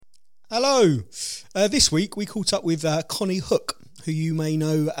Hello. This week we caught up with Konnie Huq, who you may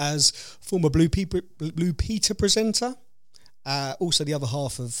know as former Blue Peter presenter, also the other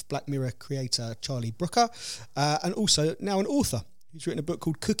half of Black Mirror creator Charlie Brooker, and also now an author who's written a book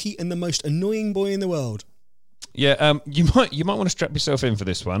called Cookie and the Most Annoying Boy in the World. Yeah, you might want to strap yourself in for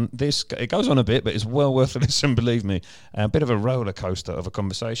this one. It goes on a bit, but it's well worth a listen, believe me. A bit of a roller coaster of a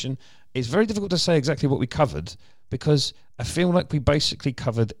conversation. It's very difficult to say exactly what we covered because I feel like we basically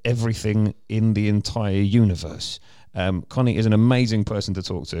covered everything in the entire universe. Konnie is an amazing person to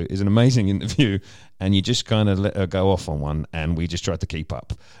talk to, is an amazing interview, and you just kind of let her go off on one, and we just tried to keep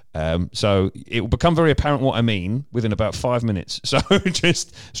up. So it will become very apparent what I mean within about 5 minutes. So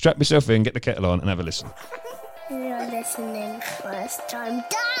just strap yourself in, get the kettle on, and have a listen. You're listening First Time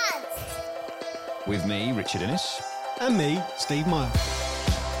Dance! With me, Richard Innes. And me, Steve Meyer.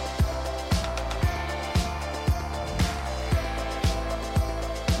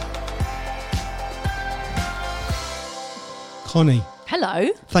 Konnie. Hello.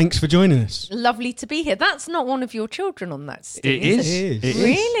 Thanks for joining us. Lovely to be here. That's not one of your children on that, Steve. It is. It is.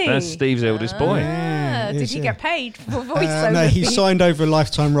 Really? That's Steve's eldest boy. Yeah, Did he get paid for voiceover? No, he signed over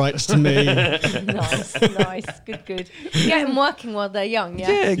lifetime rights to me. Nice. Good. You get them working while they're young, yeah?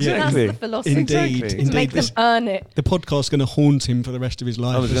 Yeah, exactly. That's the philosophy. Indeed. To make them earn it. The podcast's going to haunt him for the rest of his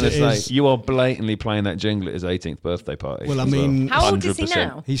life. I was going to is. say, you are blatantly playing that jingle at his 18th birthday party. Well, I mean... How old is he 100%.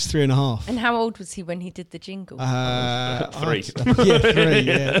 now? He's 3.5. And how old was he when he did the jingle? 3. Yeah, 3,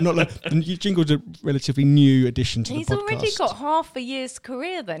 yeah. Not like, and Jingle's a relatively new addition to He's the podcast. already got half a year's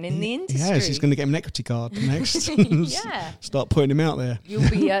career then in the industry. He has. He's going to get him an equity card next. Yeah. Start putting him out there. You'll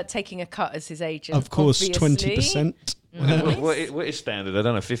be taking a cut as his agent, Of course, obviously. 20%. Nice. What is standard? I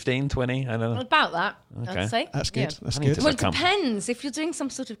don't know, 15, 20? I don't know. About that, Okay. I'd say. That's good. Yeah. That's I need good. to- Well, it Come. depends. If you're doing some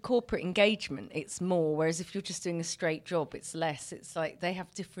sort of corporate engagement, it's more. Whereas if you're just doing a straight job, it's less. It's like they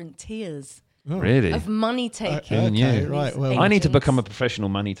have different tiers Really? of money taking. Even you. Okay, right. Well, I need to agents. become a professional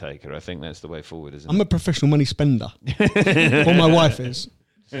money taker. I think that's the way forward, isn't it? I'm a professional money spender. Or my wife is.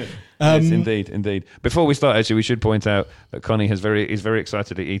 Yes, indeed. Before we start, actually, we should point out that Konnie is very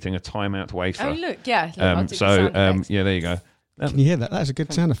excitedly eating a timeout wafer. Oh, look, yeah. Look, I'll do the So, sound effects. yeah, there you go. Can you hear that? That's a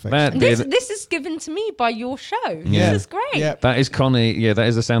good sound effect. This is given to me by your show. Yeah. This is great. Yeah. That is Konnie. Yeah, that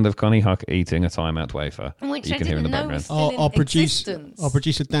is the sound of Konnie Huq eating a timeout wafer. Which you I can hear in the didn't know background. was still in existence. Our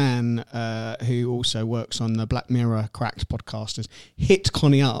producer Dan, who also works on the Black Mirror Cracked podcast, has hit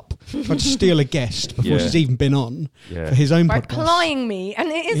Konnie up, tried to steal a guest before Yeah. she's even been on Yeah. for his own By podcast. plying me, and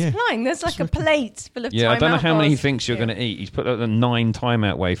it is Yeah. plying. There's like a plate full of Yeah, I don't know Time how Out many he bars. thinks you're Yeah. going to eat. He's put out the 9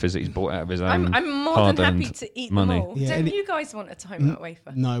 timeout wafers that he's bought out of his own I'm more than happy hard-earned to eat money. them all. Yeah, Don't and you guys want a timeout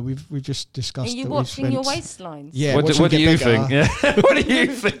wafer? No, we've just Are discussed. you that watching we've your spent- waistlines? Yeah. What do watching you get think? bigger. Yeah. What do you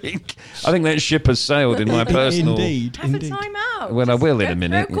think? I think that ship has sailed in my personal... Indeed. Have a time out. Well, I Just will in a throw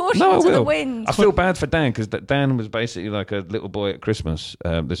minute. caution No, I to the will. wind. I feel bad for Dan because Dan was basically like a little boy at Christmas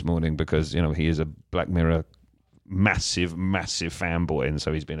this morning because, you know, he is a Black Mirror massive fanboy, and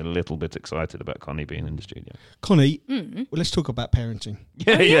so he's been a little bit excited about Konnie being in the studio. Konnie, well, let's talk about parenting.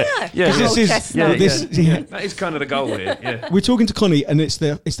 Yeah. This is- chestnut. yeah. That is kind of the goal here. Yeah. We're talking to Konnie, and it's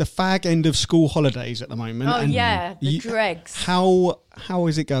the fag end of school holidays at the moment. Oh, and yeah, the dregs. How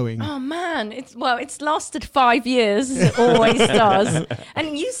is it going? Oh man, it's lasted 5 years. It always does.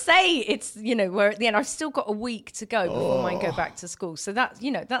 And you say it's, we're at the end. I've still got a week to go before mine go back to school. So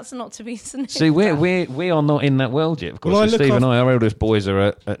that's not to be sniffed See, we are not in that world yet. Of course, Well, I so look Steve and af- I, our eldest boys are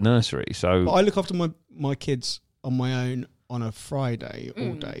at nursery. So But I look after my kids on my own on a Friday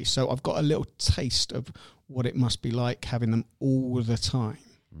all day, so I've got a little taste of what it must be like having them all the time.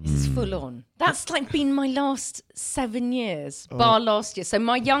 It's full on. That's like been my last 7 years, bar last year. So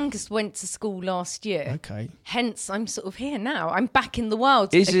my youngest went to school last year. Okay. Hence, I'm sort of here now. I'm back in the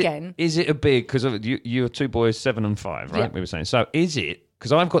world is again. it a big, because you're 2 boys, 7 and 5, right? Yeah. We were saying. So is it,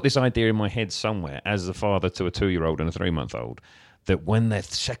 because I've got this idea in my head somewhere as the father to a 2-year-old and a 3-month-old, that when their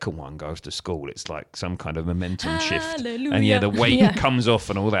second one goes to school, it's like some kind of momentum shift. Hallelujah. And the weight Yeah. comes off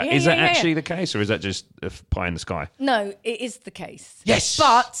and all that. Yeah, Is that yeah, yeah. actually the case, or is that just a pie in the sky? No, it is the case. Yes!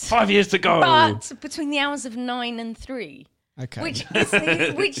 But 5 years to go! But between the hours of 9 and 3. Okay. Which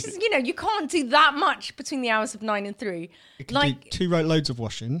is, you can't do that much between the hours of 9 and 3. It can do 2 loads of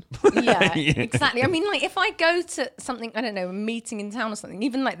washing. Yeah, exactly. I mean, like if I go to something, I don't know, a meeting in town or something,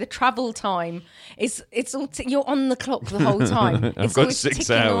 even like the travel time it's all you're on the clock the whole time. It's got always 6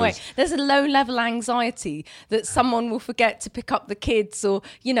 ticking hours. away. There's a low level anxiety that someone will forget to pick up the kids, or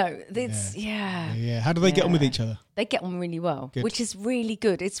it's Yeah. How do they get on with each other? They get on really well, Good. which is really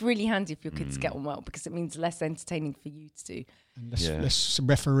good. It's really handy if your kids get on well because it means less entertaining for you to do. And less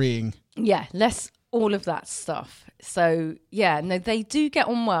refereeing. Yeah, less all of that stuff. So, yeah, no, they do get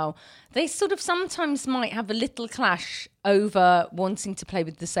on well. They sort of sometimes might have a little clash over wanting to play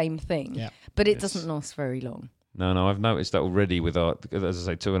with the same thing, but it doesn't last very long. No, I've noticed that already with our, as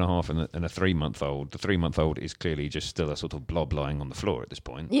I say, 2.5 and a 3-month-old. The 3-month-old is clearly just still a sort of blob lying on the floor at this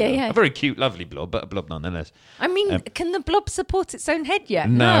point. Yeah. A very cute, lovely blob, but a blob nonetheless. I mean, can the blob support its own head yet?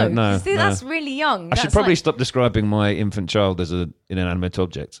 No. See, that's really young. I should probably stop describing my infant child as an inanimate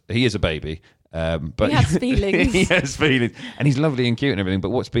object. He is a baby. But he has feelings. He has feelings. And he's lovely and cute and everything.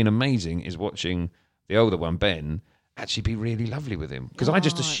 But what's been amazing is watching the older one, Ben, actually be really lovely with him. Because I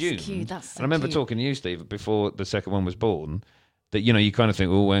just assumed, cute. That's so and I remember cute. talking to you, Steve, before the second one was born, that, you kind of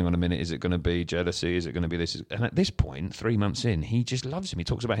think, oh, hang on a minute, is it going to be jealousy? Is it going to be this? And at this point, 3 months in, he just loves him. He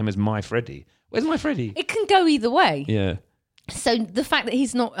talks about him as my Freddie. Where's my Freddie? It can go either way. Yeah. So the fact that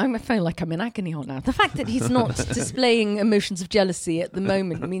he's not, I feel like I'm in agony right now. The fact that he's not displaying emotions of jealousy at the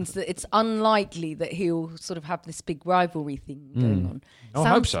moment means that it's unlikely that he'll sort of have this big rivalry thing going on. I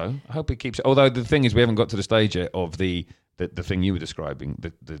hope so. I hope it keeps. Although the thing is, we haven't got to the stage yet of the thing you were describing,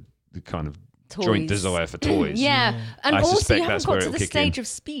 the kind of joint desire for toys. Yeah. And I also suspect you haven't that's got where to it'll the kick stage in. of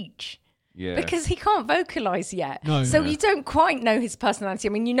speech. Yeah. Because he can't vocalise yet. No. So you don't quite know his personality.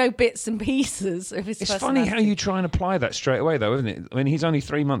 I mean, you know bits and pieces of his It's personality. funny how you try and apply that straight away, though, isn't it? I mean, he's only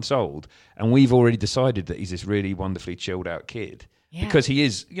 3 months old, and we've already decided that he's this really wonderfully chilled out kid. Yeah. Because he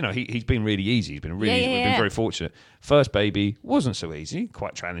is, he's been really easy. He's been we've been very fortunate. First baby wasn't so easy,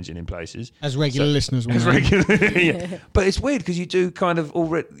 quite challenging in places. As regular listeners will As know. yeah. But it's weird because you do kind of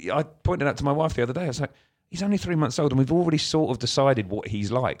already. I pointed out to my wife the other day. I was like, he's only 3 months old, and we've already sort of decided what he's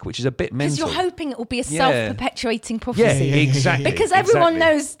like, which is a bit mental. Because you're hoping it will be a self-perpetuating prophecy. Yeah, exactly. Because everyone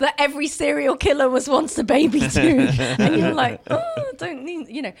knows that every serial killer was once a baby too. And you're like, oh, don't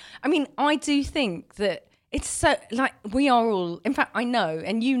need, I mean, I do think that it's so, like, we are all, in fact, I know,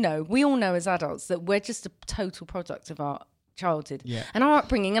 and we all know as adults that we're just a total product of our childhood and our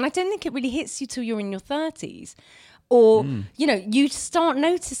upbringing. And I don't think it really hits you till you're in your 30s. Or, you start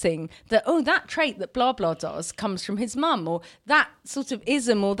noticing that, that trait that blah, blah does comes from his mum, or that sort of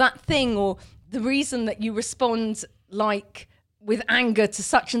ism, or that thing, or the reason that you respond like with anger to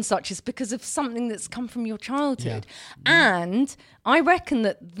such and such is because of something that's come from your childhood. Yeah. And I reckon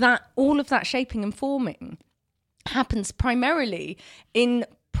that all of that shaping and forming happens primarily in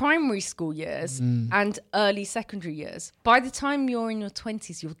primary school years and early secondary years. By the time you're in your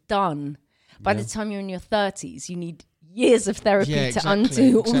 20s, you're done. By the time you're in your 30s, you need years of therapy to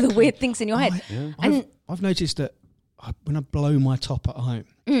undo all the weird things in your head. I've noticed that when I blow my top at home,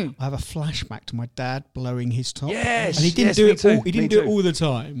 I have a flashback to my dad blowing his top. Yes, and he didn't me do it all the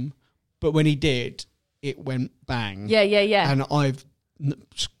time, but when he did, it went bang. Yeah. And I've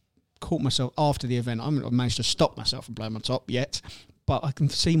caught myself after the event. I haven't managed to stop myself from blowing my top yet, but I can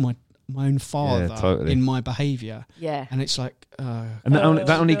see my own father in my behaviour. Yeah. And it's like... and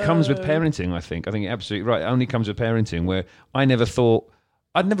that only comes with parenting, I think. I think you're absolutely right. It only comes with parenting, where I never thought...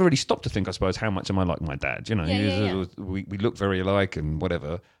 I'd never really stopped to think, I suppose, how much am I like my dad? We look very alike and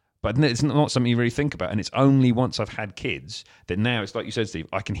whatever. But it's not something you really think about. And it's only once I've had kids that now, it's like you said, Steve,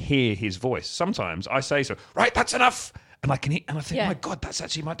 I can hear his voice. Sometimes I say so, right, that's enough. And I can hear, and I think, my God, that's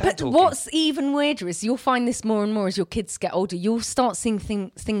actually my dad But talking. what's even weirder is you'll find this more and more as your kids get older. You'll start seeing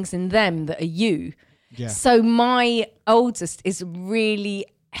things in them that are you. Yeah. So my oldest is really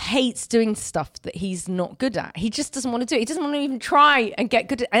hates doing stuff that he's not good at. He just doesn't want to do it. He doesn't want to even try and get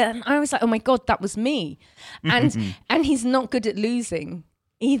good at it. And I was like, oh my God, that was me. And and he's not good at losing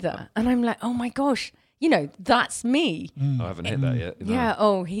either. And I'm like, oh my gosh, that's me. I haven't hit that yet.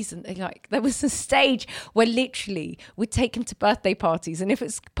 Yeah. He's like, there was a stage where literally we'd take him to birthday parties, and if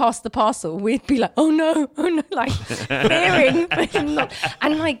it's past the parcel, we'd be like, oh no, like fearing, but him not.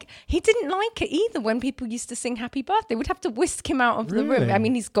 And like, he didn't like it either when people used to sing happy birthday. We'd have to whisk him out of the room. I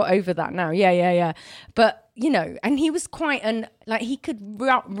mean, he's got over that now. Yeah. But, and he was quite he could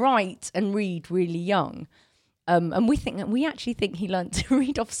write and read really young. And we actually think he learned to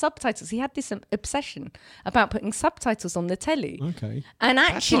read off subtitles. He had this obsession about putting subtitles on the telly. Okay. And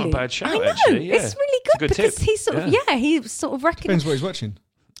actually, that's not a bad shout, I know, actually, yeah. it's really good because tip. he sort of, he sort of Depends recognised. what he's watching.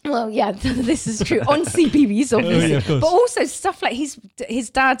 Well, yeah, this is true. On CBeebies, obviously. of course. But also stuff like his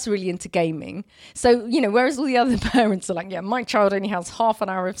dad's really into gaming. So, whereas all the other parents are like, yeah, my child only has half an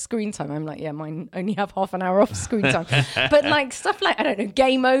hour of screen time. I'm like, yeah, mine only have half an hour of screen time. But like stuff like, I don't know,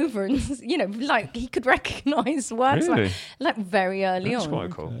 game over and, like he could recognise words like very early That's on. quite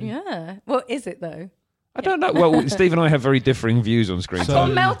cool. Yeah. Well, is it though? I don't know. Well, Steve and I have very differing views on screen I'm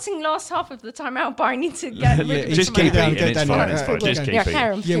time. melting last half of the time out, but I need to get rid of Just some keep of eating. It's fine. It's fine. Just keep eating.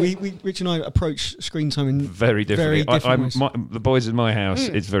 Karen, Yeah, we Rich and I approach screen time in Very differently. ways. The boys in my house,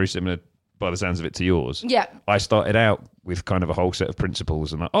 it's very similar. by the sounds of it, to yours. Yeah. I started out with kind of a whole set of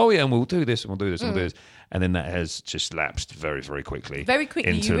principles and like, oh yeah, and we'll do this and we'll do this and we'll do this. And then that has just lapsed very, very quickly. Very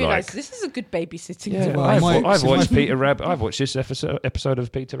quickly, into you realise this is a good babysitting device. Well, I've watched Peter Rabbit. I've watched this episode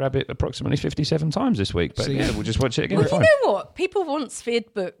of Peter Rabbit approximately 57 times this week. But we'll just watch it again. Well, you know what? People once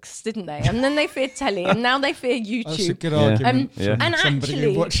feared books, didn't they? And then they feared telly, and now they fear YouTube. That's a good argument. And somebody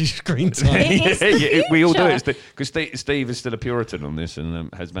actually, who watches screen time. We all do it because Steve is still a Puritan on this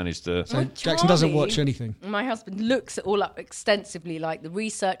and has managed to. So Jackson doesn't watch anything. My husband looks it all up extensively, like the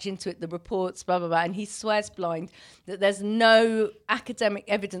research into it, the reports, blah blah blah, and he swears blind that there's no academic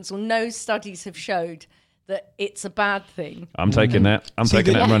evidence or no studies have showed that it's a bad thing. I'm taking that. I'm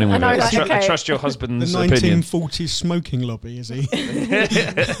taking that and running with it. Like, I trust your husband's the opinion. 1940s smoking lobby, is he?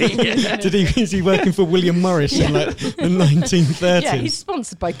 Is he working for William Morris in like the 1930s? Yeah, he's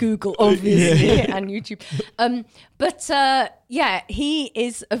sponsored by Google, obviously, and YouTube. But he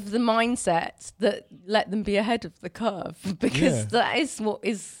is of the mindset that let them be ahead of the curve, because that is what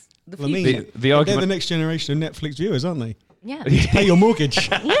is the future. I mean, the argument, they're the next generation of Netflix viewers, aren't they? Yeah. You pay your mortgage.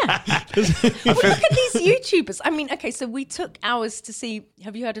 Well, look at these YouTubers. I mean, okay, so we took hours to see.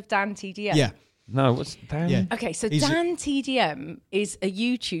 Have you heard of Dan TDM? Yeah. No, what's Dan? Yeah. Okay, so Dan TDM is a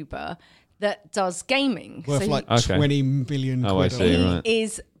YouTuber that does gaming. Worth so like 20 million quid. I see, he right.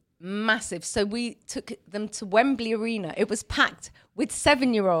 is massive. So we took them to Wembley Arena. It was packed with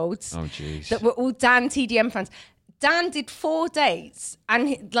 7-year-olds that were all Dan TDM fans. Dan did 4 dates,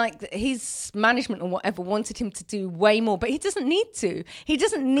 and his management or whatever wanted him to do way more, but he doesn't need to. He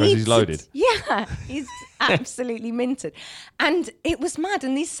doesn't need. 'Cause he's loaded. Yeah, he's absolutely minted, and it was mad.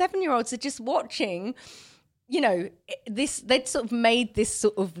 And these 7-year-olds are just watching. You know, this, they'd sort of made this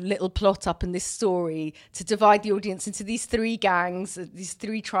sort of little plot up and this story to divide the audience into these 3 gangs, these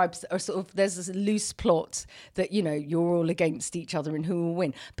 3 tribes that are sort of, there's this loose plot that, you know, you're all against each other and who will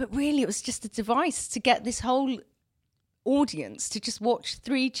win. But really, it was just a device to get this whole audience to just watch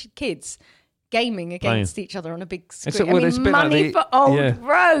 3 kids gaming against each other on a big screen. Money for old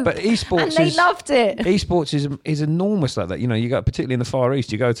rope. But esports, and they loved it. Esports is enormous like that. You know, you go particularly in the Far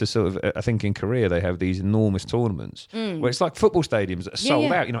East. You go to sort of, I think in Korea they have these enormous tournaments where it's like football stadiums that are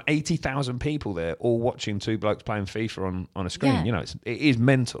sold out. You know, 80,000 people there, all watching 2 blokes playing FIFA on a screen. Yeah. You know, it is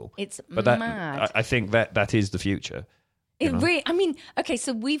mental. It's but mad. I think that is the future. It really. I mean, okay,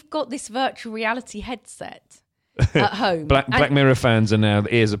 so we've got this virtual reality headset at home. Black Mirror fans are now,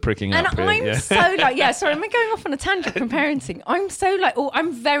 the ears are pricking and up. I'm so like, sorry, am I going off on a tangent from parenting? I'm so like,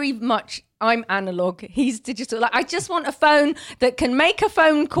 I'm analog, he's digital. Like, I just want a phone that can make a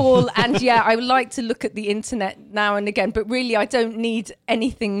phone call, and I would like to look at the internet now and again, but really I don't need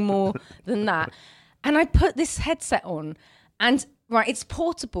anything more than that. And I put this headset on, and it's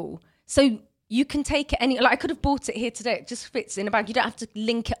portable. So you can take it I could have bought it here today. It just fits in a bag. You don't have to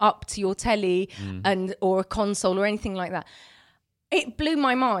link it up to your telly or a console or anything like that. It blew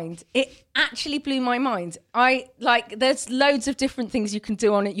my mind. It actually blew my mind. There's loads of different things you can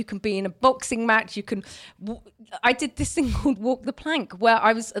do on it. You can be in a boxing match. I did this thing called Walk the Plank, where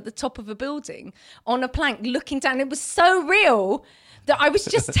I was at the top of a building on a plank looking down. It was so real that I was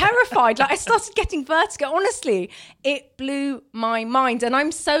just terrified. I started getting vertigo. Honestly, it blew my mind. And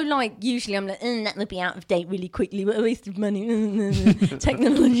I'm so usually I'm like, that would be out of date really quickly. What a waste of money.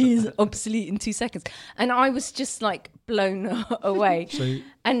 Technology is obsolete in 2 seconds. And I was just blown away.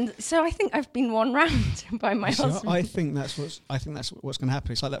 So I think I've been won round by my husband. I think that's what's going to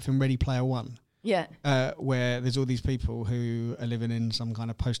happen. It's like that film Ready Player One. Yeah. Where there's all these people who are living in some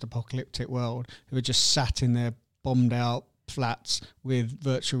kind of post-apocalyptic world who are just sat in their bombed out flats with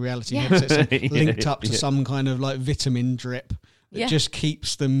virtual reality headsets linked up to some kind of vitamin drip that just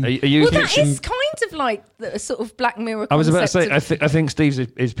keeps them. That is kind of like the sort of Black Mirror concept. I was about to say, I think Steve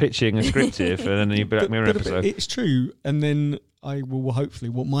is pitching a script here for a new Black Mirror episode. It's true, and then I will hopefully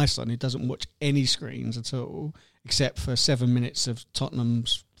want my son, who doesn't watch any screens at all, except for 7 minutes of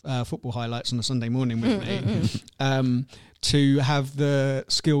Tottenham's football highlights on a Sunday morning with me, to have the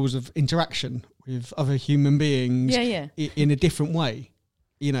skills of interaction with other human beings in a different way.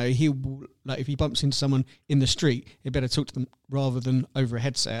 You know, he will, if he bumps into someone in the street, he better talk to them rather than over a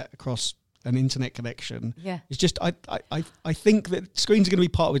headset across an internet connection. Yeah, it's just I think that screens are going to be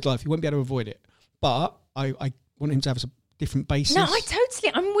part of his life. He won't be able to avoid it, but I want him to have a different basis. No,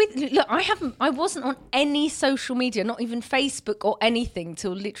 I'm with. Look, I wasn't on any social media, not even Facebook or anything,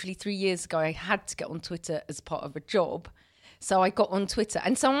 till literally 3 years ago. I had to get on Twitter as part of a job. So I got on Twitter.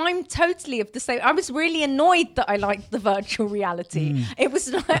 And so I'm totally of the same. I was really annoyed that I liked the virtual reality. It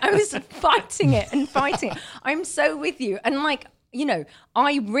was I was fighting it. I'm so with you. And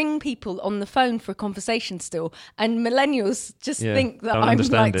I ring people on the phone for a conversation still, and millennials just think that don't I'm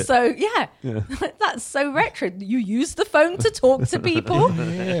understand like, it. so, that's so retro. You use the phone to talk to people.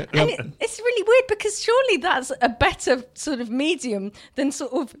 And it's really weird because surely that's a better sort of medium than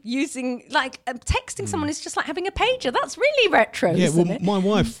sort of using, like, texting someone is just like having a pager. That's really retro, isn't it? My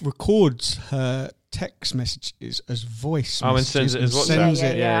wife records her text messages as voice and messages sends it as WhatsApp. sends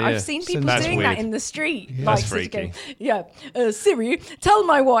it. Yeah. I've seen people That's doing weird. that in the street. That's sort of freaky. going, Siri, tell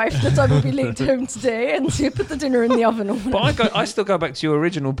my wife that I will be late home today and to put the dinner in the oven. Or whatever. But I still go back to your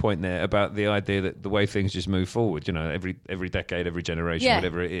original point there about the idea that the way things just move forward, every decade, every generation,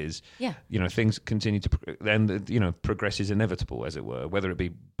 whatever it is, things continue to, and progress is inevitable, as it were, whether it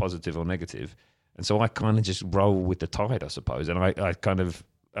be positive or negative. And so I kind of just roll with the tide, I suppose. And I kind of,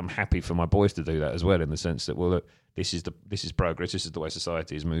 I'm happy for my boys to do that as well, in the sense that, well, look, this is progress. This is the way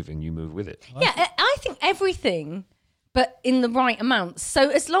society is moving. You move with it. Yeah, I think everything, but in the right amount. So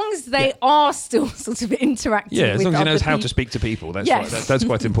as long as they are still sort of interacting, Yeah, as with long as he other knows how people. to speak to people. That's Yes. that's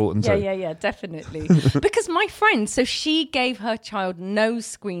quite important too. Yeah, definitely. Because my friend, so she gave her child no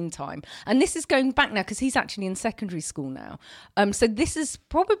screen time. And this is going back now because he's actually in secondary school now. So this is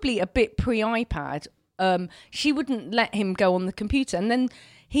probably a bit pre-iPad. She wouldn't let him go on the computer. And then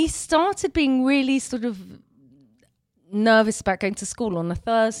he started being really sort of nervous about going to school on a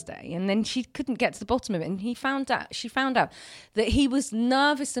Thursday, and then she couldn't get to the bottom of it, and she found out that he was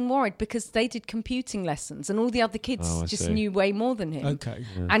nervous and worried because they did computing lessons and all the other kids just knew way more than him.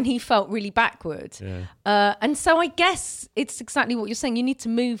 And he felt really backward. And so I guess it's exactly what you're saying. You need to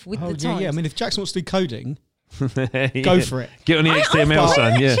move with the times. Yeah. I mean, if Jackson wants to do coding, go for it. Get on the HTML, I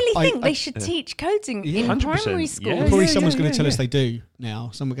son. Yeah. actually think they should teach coding in 100%. primary school. Yeah. Probably someone's going to tell us they do now.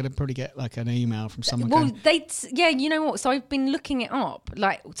 Someone's going to probably get like an email from someone. Well, going, you know what? So I've been looking it up,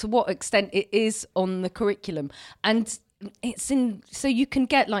 like to what extent it is on the curriculum, and it's in. So you can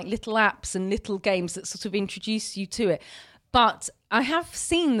get like little apps and little games that sort of introduce you to it. But I have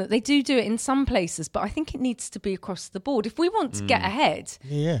seen that they do it in some places, but I think it needs to be across the board. If we want to get ahead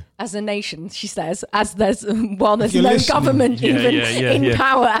as a nation, she says, as there's no government in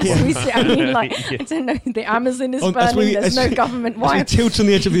power as we see. I mean, I don't know, the Amazon is burning, there's no government. Why? As we tilt on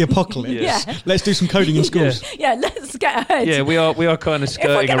the edge of the apocalypse, let's do some coding in schools. Yeah, let's get ahead. Yeah, we are kind of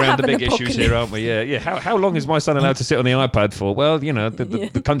skirting around the big issues here, aren't we? Yeah. How long is my son allowed to sit on the iPad for? Well,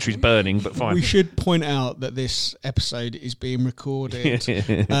 the country's burning, but fine. We should point out that this episode is being recorded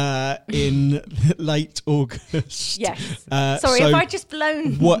in late August. Yes. So have I just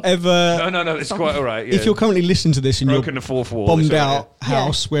blown? Whatever. No, it's quite all right. Yeah. If you're currently listening to this in your broken the fourth wall, bombed out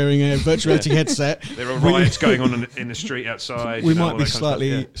house wearing a virtual reality headset, there are riots going on in the street outside. We might be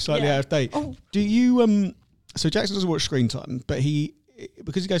slightly out of date. Oh. Do you? So Jackson doesn't watch Screen Time, but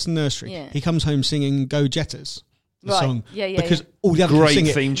because he goes to the nursery, he comes home singing "Go Jetters." The song, because all the other great kids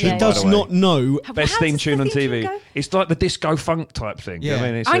sing theme it. tune. He does not know. Best theme tune on TV. It's like the disco funk type thing. Yeah. I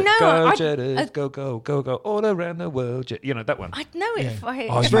mean, it's I know. Go Jetters, go all around the world. That one. I'd know it if I.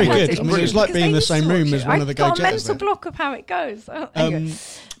 It's if very I heard good. it. I mean, it's like being in the same room as one of the Go I've got a Jetters. mental block of how it goes. Anyway.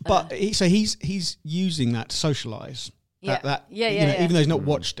 But he's using that to socialise. Even though he's not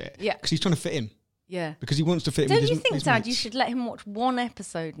watched it. Yeah. Because he's trying to fit in. Yeah. Because he wants to fit in Don't with you his think, his Dad, mates. you should let him watch one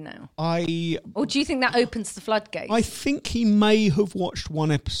episode now? Or do you think that opens the floodgates? I think he may have watched one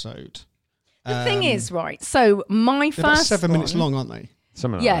episode. The thing is, right, so my They're about first 7 minutes one- long, aren't they?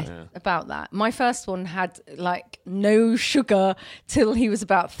 Something Yeah, like that. about that. My first one had like no sugar till he was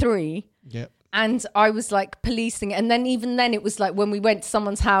about 3. Yeah. And I was like policing it. And then even then it was like when we went to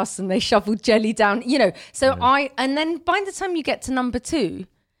someone's house and they shoveled jelly down, So and then by the time you get to number 2,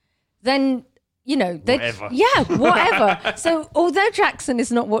 then... Whatever. Yeah, whatever. So although Jackson is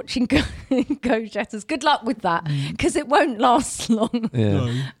not watching Go Jetters, good luck with that because it won't last long.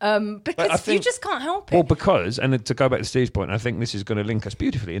 Yeah. Because you just can't help it. Well, because, and to go back to Steve's point, I think this is going to link us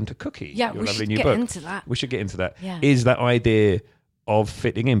beautifully into Cookie. Yeah, your we lovely should new get book. into that. We should get into that. Yeah. Is that idea of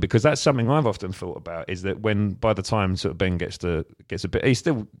fitting in, because that's something I've often thought about, is that by the time sort of Ben gets a bit, he's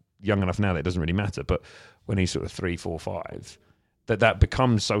still young enough now that it doesn't really matter, but when he's sort of 3, 4, 5, that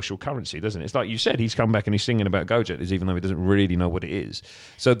becomes social currency, doesn't it? It's like you said, he's come back and he's singing about Go Jetters, even though he doesn't really know what it is.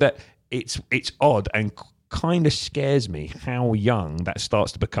 So that it's odd and kind of scares me how young that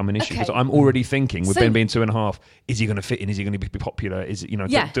starts to become an issue. Because I'm already thinking, with Ben being 2.5, is he going to fit in? Is he going to be popular? Is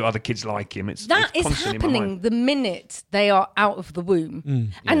it, do other kids like him? It's constantly happening the minute they are out of the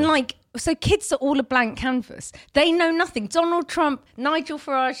womb. And so kids are all a blank canvas. They know nothing. Donald Trump, Nigel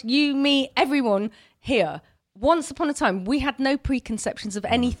Farage, you, me, everyone here. Once upon a time, we had no preconceptions of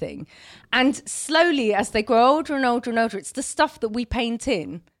anything. And slowly, as they grow older and older and older, it's the stuff that we paint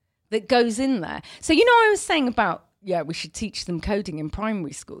in that goes in there. So, I was saying about we should teach them coding in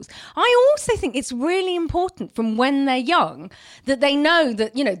primary schools. I also think it's really important from when they're young that they know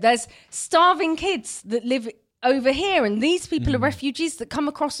that, there's starving kids that live over here and these people are refugees that come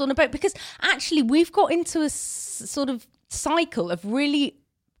across on a boat, because actually we've got into a sort of cycle of really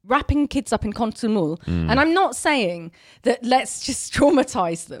wrapping kids up in cotton wool. And I'm not saying that let's just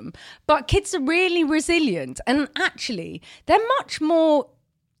traumatize them, but kids are really resilient, and actually they're much more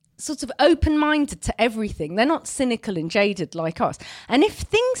sort of open-minded to everything. They're not cynical and jaded like us. And if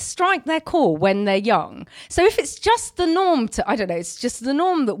things strike their core when they're young, so if it's just the norm it's just the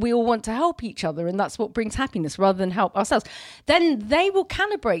norm that we all want to help each other and that's what brings happiness rather than help ourselves, then they will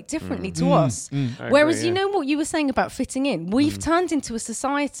calibrate differently to us. Whereas, you know what you were saying about fitting in, we've turned into a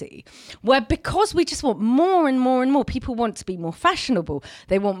society where, because we just want more and more and more, people want to be more fashionable,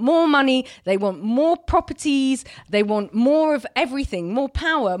 they want more money, they want more properties, they want more of everything, more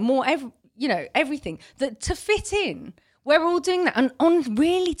power, more everything, that to fit in, we're all doing that, and on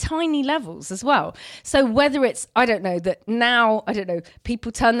really tiny levels as well. So whether it's, that now,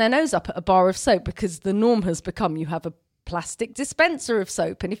 people turn their nose up at a bar of soap because the norm has become you have a plastic dispenser of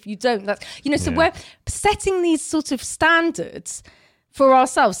soap, and if you don't, that's, so we're setting these sort of standards for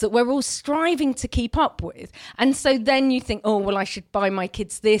ourselves that we're all striving to keep up with. And so then you think, oh, well, I should buy my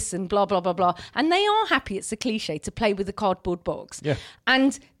kids this and blah, blah, blah, blah. And they are happy, it's a cliche, to play with a cardboard box. Yeah.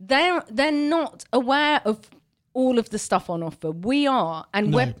 And they're not aware of all of the stuff on offer. We are,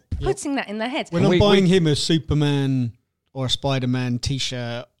 and we're putting that in their heads. When I'm buying him a Superman or a Spider-Man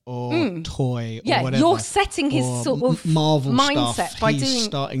T-shirt or toy or whatever, you're setting his sort of Marvel mindset stuff. by He's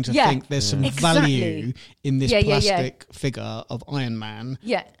starting to think there's some value in this plastic figure of Iron Man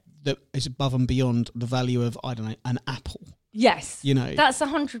that is above and beyond the value of, an apple. Yes, that's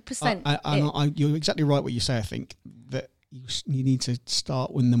 100%. You're exactly right what you say. I think that you need to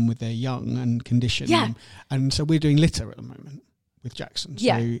start with them when they're young and condition them. And so we're doing litter at the moment with Jackson.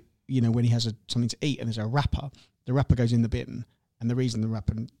 So when he has something to eat and there's a wrapper, the wrapper goes in the bin. And the reason the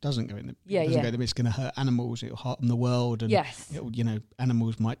wrapper doesn't go in the go in the bin, it's going to hurt animals, it'll harm the world, and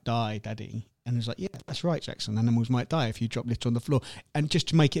animals might die, Daddy. And it's like, yeah, that's right, Jackson. Animals might die if you drop litter on the floor. And just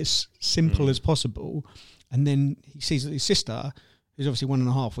to make it as simple as possible. And then he sees that his sister, who's obviously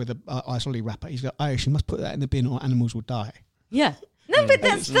 1.5 with a ice lolly wrapper, he's like, she must put that in the bin or animals will die. Yeah. No, but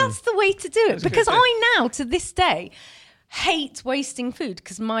that's the way to do it. Because I now, to this day, hate wasting food,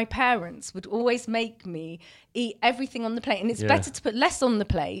 because my parents would always make me eat everything on the plate, and it's better to put less on the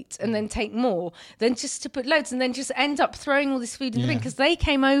plate and then take more than just to put loads and then just end up throwing all this food in the bin, because they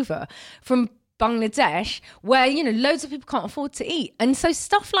came over from Bangladesh where loads of people can't afford to eat, and so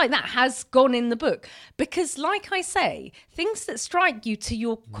stuff like that has gone in the book, because like I say, things that strike you to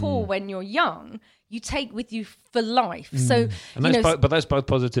your core when you're young you take with you for life. So, and that's both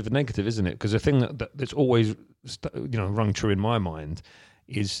positive and negative, isn't it? Because the thing that's always rung true in my mind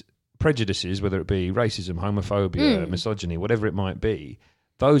is prejudices, whether it be racism, homophobia, misogyny, whatever it might be.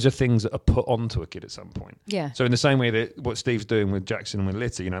 Those are things that are put onto a kid at some point. Yeah. So in the same way that what Steve's doing with Jackson and with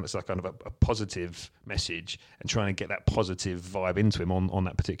litter, that's like kind of a positive message and trying to get that positive vibe into him on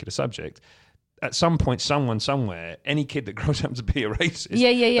that particular subject. At some point, someone somewhere, any kid that grows up to be a racist,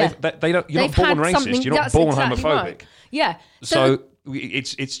 they don't. You're not born racist. You're not born homophobic. Right. Yeah. So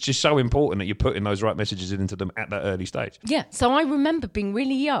it's just so important that you're putting those right messages into them at that early stage. Yeah. So I remember being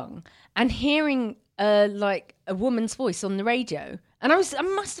really young and hearing like a woman's voice on the radio, and I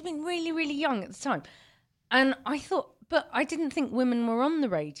must have been really, really young at the time, and I thought, but I didn't think women were on the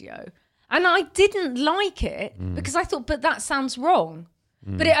radio, and I didn't like it because I thought, but that sounds wrong.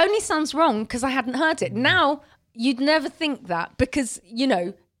 But it only sounds wrong because I hadn't heard it. Now, you'd never think that because,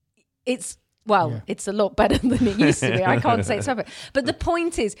 it's a lot better than it used to be. I can't say it's perfect. But the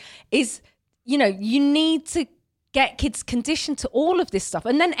point is, you need to get kids conditioned to all of this stuff.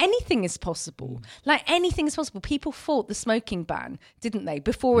 And then anything is possible. Like anything is possible. People fought the smoking ban, didn't they,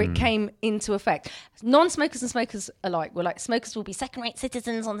 before it came into effect. Non-smokers and smokers alike were like, smokers will be second-rate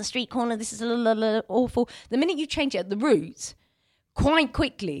citizens on the street corner. This is awful. The minute you change it at the root, quite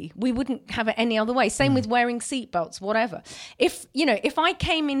quickly, we wouldn't have it any other way. Same with wearing seatbelts, whatever. If I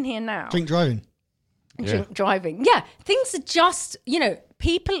came in here now... Drink driving. Yeah, things are just,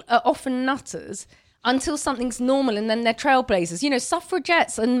 people are often nutters until something's normal and then they're trailblazers.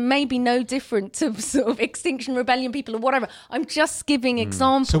 Suffragettes are maybe no different to sort of Extinction Rebellion people or whatever. I'm just giving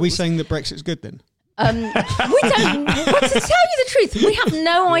examples. So we're saying that Brexit's good then? We don't. But to tell you the truth, we have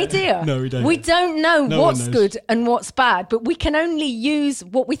no idea. No, we don't. We don't know what's good and what's bad, but we can only use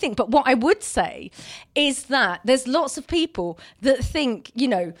what we think. But what I would say is that there's lots of people that think,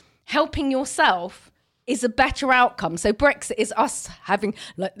 helping yourself is a better outcome. So Brexit is us having,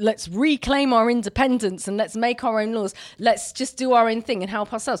 let's reclaim our independence and let's make our own laws. Let's just do our own thing and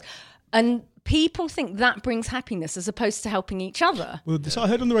help ourselves. And people think that brings happiness as opposed to helping each other. Well, so I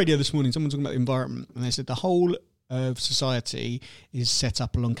heard on the radio this morning, someone talking about the environment, and they said the whole of society is set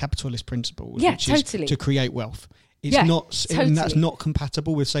up along capitalist principles, which is to create wealth. It's not, and that's not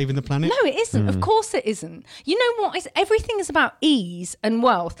compatible with saving the planet. No, it isn't. Of course it isn't. You know what? Everything is about ease and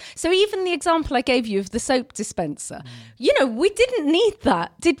wealth. So even the example I gave you of the soap dispenser, you know, we didn't need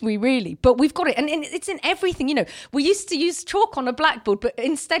that, did we really? But we've got it. And it's in everything. You know, we used to use chalk on a blackboard, but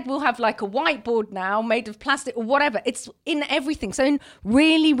instead we'll have like a whiteboard now made of plastic or whatever. It's in everything. So in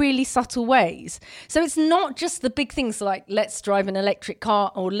really, really subtle ways. So it's not just the big things like let's drive an electric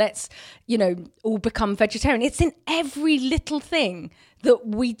car or let's, you know, all become vegetarian. It's in every little thing that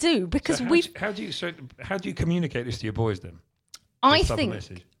we do, because how do you communicate this to your boys then? I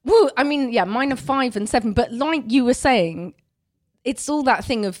think, well, I mean, yeah, mine are 5 and 7, but like you were saying, it's all that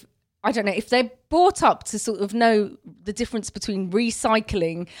thing of, I don't know, if they're brought up to sort of know the difference between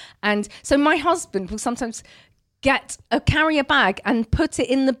recycling and, so my husband will sometimes carry a bag and put it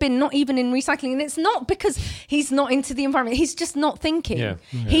in the bin, not even in recycling, and it's not because he's not into the environment, he's just not thinking.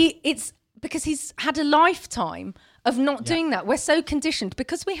 It's because he's had a lifetime of not doing that. We're so conditioned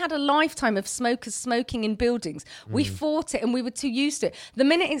because we had a lifetime of smokers smoking in buildings. We fought it and we were too used to it. The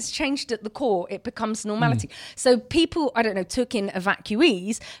minute it's changed at the core, it becomes normality. So people, I don't know, took in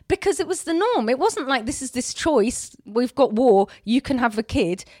evacuees because it was the norm. It wasn't like this is this choice. We've got war. You can have a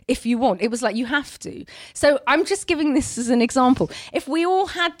kid if you want. It was like you have to. So I'm just giving this as an example. If we all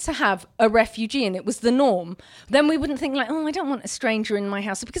had to have a refugee and it was the norm, then we wouldn't think like, oh, I don't want a stranger in my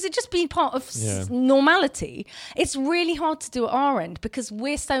house, because it'd just be part of normality. It's really hard to do at our end because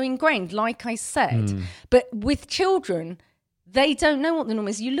we're so ingrained, like I said. But with children, they don't know what the norm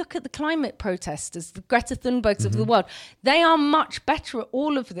is. You look at the climate protesters, the Greta Thunbergs of the world, they are much better at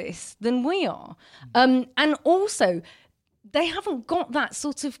all of this than we are. And also, they haven't got that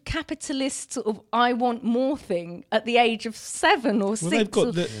sort of capitalist sort of I want more thing at the age of 7 or 6. They've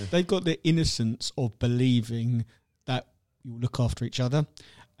got the innocence of believing that you look after each other,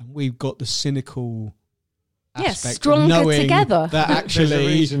 and we've got the cynical aspect stronger of knowing together. That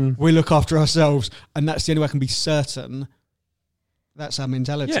actually we look after ourselves, and that's the only way I can be certain. That's our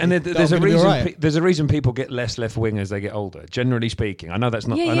mentality. Yeah, and there's a reason. There's a reason people get less left wing as they get older. Generally speaking, I know that's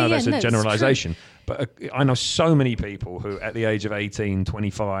not. I know that's a generalisation, but I know so many people who, at the age of 18,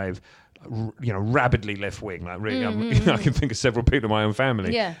 25. You know, rabidly left wing. Like really, I can think of several people in my own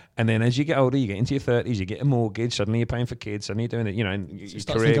family. Yeah. And then as you get older, you get into your 30s, you get a mortgage. Suddenly you're paying for kids. Suddenly you're doing it. You know, and you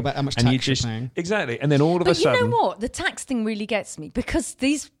start thinking about how much tax you're paying. Exactly. And then all of a sudden, you know what? The tax thing really gets me, because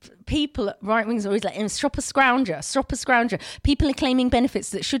these people at right wings are always like, stop a scrounger. People are claiming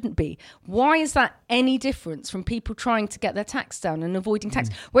benefits that shouldn't be. Why is that any difference from people trying to get their tax down and avoiding tax?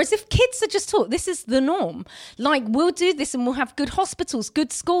 Whereas if kids are just taught this is the norm, like we'll do this and we'll have good hospitals,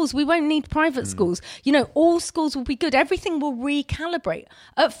 good schools. We won't need private schools. You know, all schools will be good. Everything will recalibrate.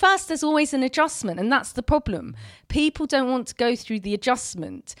 At first, there's always an adjustment, and that's the problem. People don't want to go through the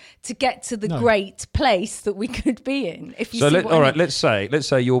adjustment to get to the great place that we could be in. If you see what I mean. Let's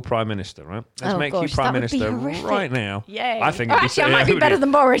say you're Prime Minister, right? Let's make you Prime Minister right now. Yay. I think I might be better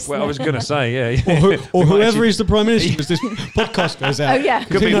than Boris. Well, I was going to say, or whoever is the Prime Minister as this podcast goes out. Oh, yeah.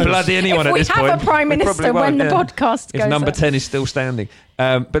 Could be bloody anyone at this point. If we have a Prime Minister when the podcast goes if number out. 10 is still standing.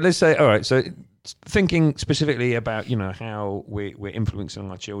 But let's say, all right, so thinking specifically about, you know, how we're influencing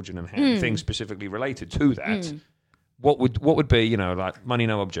our children and how things specifically related to that, what would be, you know, like money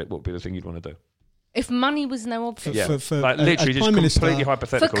no object, what would be the thing you'd want to do? If money was no object. For like literally just completely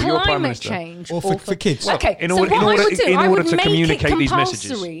hypothetical. For You're climate Prime Minister. change. Or for kids. Well, okay, in so order, what I would do, in I order would to make communicate it these messages.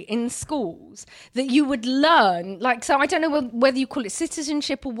 compulsory in schools that you would learn, like, so I don't know whether you call it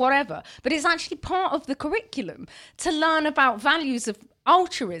citizenship or whatever, but it's actually part of the curriculum to learn about values of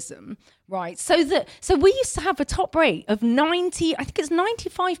altruism, right? So we used to have a top rate of 90, I think it's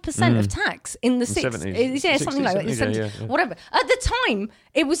 95% of tax in the 60s. Yeah, something like that. 70s, whatever. At the time,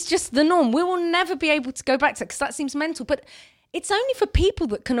 it was just the norm. We will never be able to go back to it because that seems mental. But it's only for people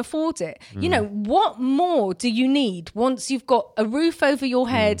that can afford it. You know, what more do you need once you've got a roof over your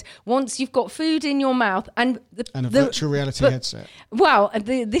head, once you've got food in your mouth, and a virtual reality headset? Well,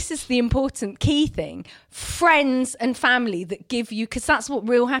 this is the important key thing. Friends and family that give you, because that's what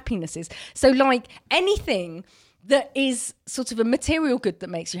real happiness is. So like anything that is sort of a material good that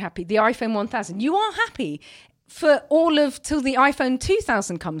makes you happy, the iPhone 1000, you are happy for all of till the iPhone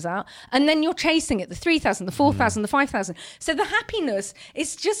 2000 comes out, and then you're chasing it, the 3000, the 4000, the 5000. So the happiness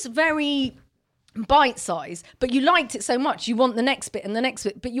is just very bite size, but you liked it so much you want the next bit and the next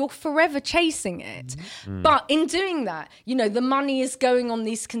bit, but you're forever chasing it. But in doing that, you know, the money is going on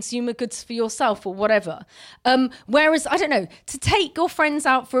these consumer goods for yourself or whatever. Whereas, I don't know, to take your friends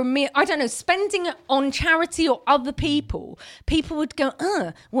out for a meal, I don't know, spending it on charity or other people would go,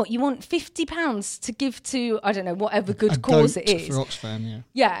 what, you want £50 to give to, I don't know, whatever good cause it is. For Oxfam,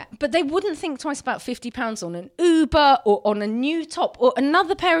 Yeah, but they wouldn't think twice about £50 on an Uber or on a new top or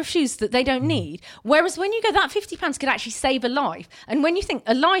another pair of shoes that they don't need. Whereas when you go, that £50 could actually save a life. And when you think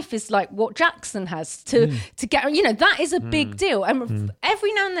a life is like what Jackson has to get, you know, that is a big deal. And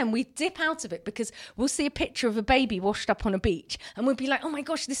every now and then we dip out of it because we'll see a picture of a baby washed up on a beach and we'll be like, oh my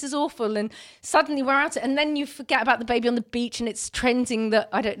gosh, this is awful. And suddenly we're out. And then you forget about the baby on the beach and it's trending that,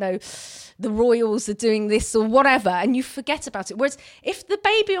 I don't know, the royals are doing this or whatever, and you forget about it. Whereas if the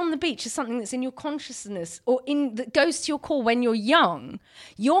baby on the beach is something that's in your consciousness or that goes to your core when you're young,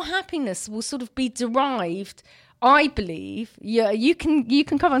 your happiness will sort of be derived, I believe. Yeah, you can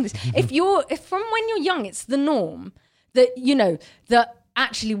cover on this. If from when you're young, it's the norm that, you know, that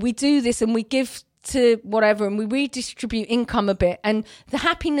actually we do this and we give to whatever and we redistribute income a bit, and the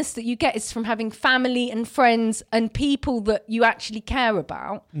happiness that you get is from having family and friends and people that you actually care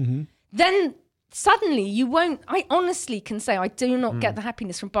about. Then suddenly you won't. I honestly can say I do not get the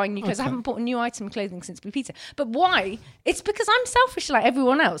happiness from buying new clothes. I haven't bought a new item of clothing since Blue Peter. But why? It's because I'm selfish like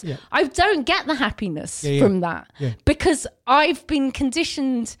everyone else. I don't get the happiness from that because I've been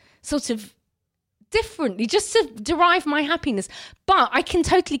conditioned sort of differently just to derive my happiness. But I can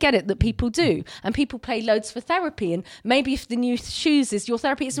totally get it that people do, and people pay loads for therapy, and maybe if the new shoes is your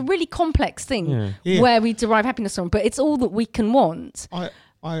therapy, it's a really complex thing where we derive happiness from, but it's all that we can want.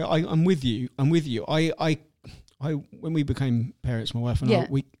 I'm with you. I when we became parents, my wife and I,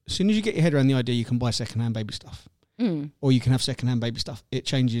 as soon as you get your head around the idea you can buy secondhand baby stuff, or you can have secondhand baby stuff, it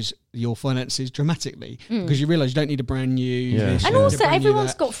changes your finances dramatically because you realise you don't need a brand new. This, and also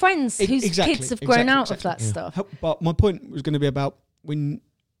everyone's got friends whose kids have grown out of that stuff. But my point was going to be about when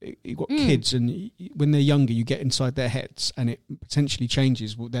you've got kids and when they're younger, you get inside their heads and it potentially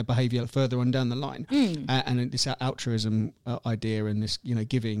changes their behaviour further on down the line. And this altruism idea and this, you know,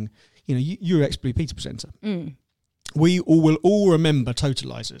 giving, you know, you're an ex-Blue Peter presenter. We will all remember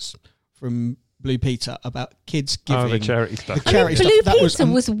Totalisers from Blue Peter about kids giving. The charity stuff. Blue Peter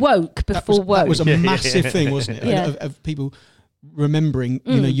was woke before woke. That was a massive thing, wasn't it? Of people remembering,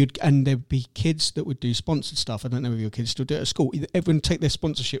 you know, and there'd be kids that would do sponsored stuff. I don't know if your kids still do it at school. Everyone would take their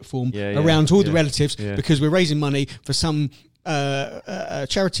sponsorship form around to all the relatives because we're raising money for some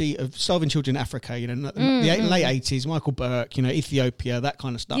charity of starving children in Africa, you know, the late 80s, Michael Burke, you know, Ethiopia, that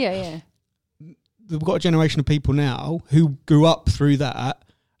kind of stuff. We've got a generation of people now who grew up through that,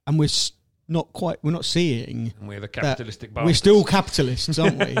 and we're not seeing. And we're the capitalistic bastards. We're still capitalists,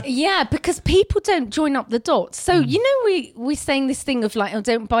 aren't we? Yeah, because people don't join up the dots. So, you know, we're saying this thing of like, oh,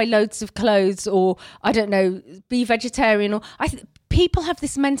 don't buy loads of clothes, or I don't know, be vegetarian, or people have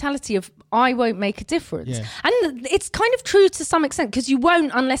this mentality of I won't make a difference. And it's kind of true to some extent because you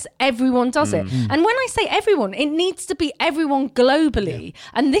won't unless everyone does it. And when I say everyone, it needs to be everyone globally.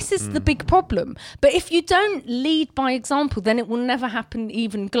 And this is the big problem. But if you don't lead by example, then it will never happen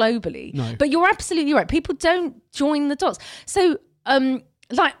even globally. No. But you're absolutely right. People don't join the dots. So,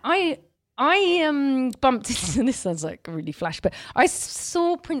 like I bumped into, this sounds like really flash, but I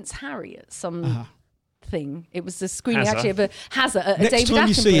saw Prince Harry at some thing. It was a screening actually of a Hazard at a David Attenborough thing. Next time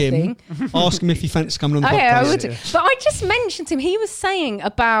you see him, ask him if he fancies coming on the podcast. I would. But I just mentioned to him, he was saying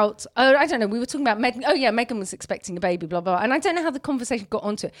about, I don't know, we were talking about Meghan. Oh yeah, Meghan was expecting a baby, blah, blah. And I don't know how the conversation got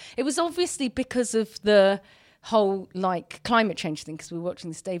onto it. It was obviously because of the whole like climate change thing, because we were watching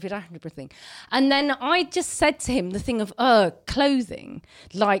this David Attenborough thing. And then I just said to him the thing of clothing,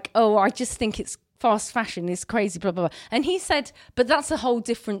 like, I just think it's fast fashion is crazy, blah, blah, blah. And he said, but that's a whole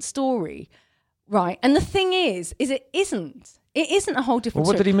different story. Right. And the thing is it isn't. It isn't a whole different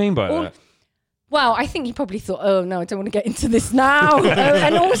story. What did he mean by that? Well, I think he probably thought, oh, no, I don't want to get into this now.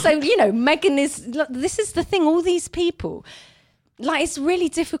 And also, you know, Meghan this is the thing, all these people, like, it's really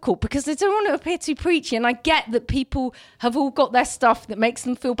difficult because they don't want to appear too preachy. And I get that people have all got their stuff that makes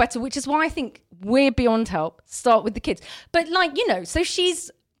them feel better, which is why I think we're beyond help. Start with the kids. But, like, you know, so she's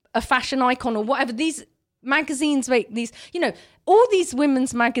a fashion icon or whatever. These magazines make these, you know, all these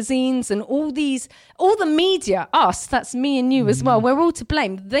women's magazines and all the media, us, that's me and you as well, we're all to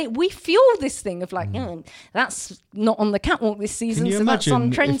blame. We fuel this thing of like, that's not on the catwalk this season, so that's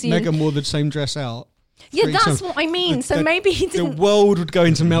untrendy. If Meghan wore the same dress out? Yeah, that's what I mean. So maybe he didn't. The world would go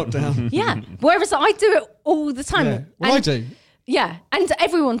into meltdown. Yeah, whereas I do it all the time. Yeah. Well, I do. Yeah, and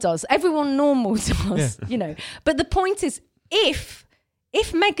everyone does. Everyone normal does, you know. But the point is, if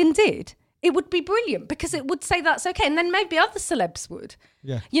Meghan did, it would be brilliant because it would say that's okay, and then maybe other celebs would.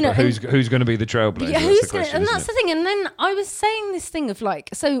 Yeah. You know, But who's going to be the trailblazer? yeah, That's the question, and isn't that's it? the thing. And then I was saying this thing of like,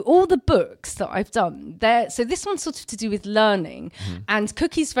 so all the books that I've done, so this one's sort of to do with learning, and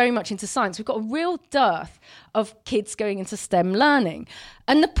Cookie's very much into science. We've got a real dearth of kids going into STEM learning,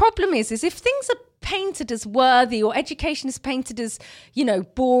 and the problem is if things are painted as worthy or education is painted as, you know,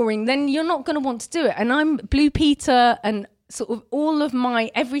 boring, then you're not going to want to do it. And I'm Blue Peter and sort of all of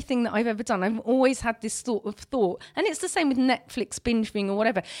everything that I've ever done, I've always had this sort of thought, and it's the same with Netflix binge viewing or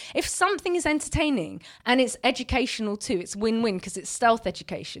whatever. If something is entertaining and it's educational too, it's win-win because it's stealth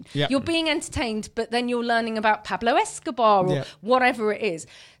education. Yep. You're being entertained, but then you're learning about Pablo Escobar or whatever it is.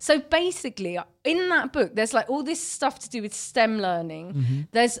 So basically, in that book, there's like all this stuff to do with STEM learning.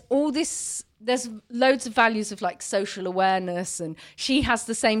 There's loads of values of like social awareness, and she has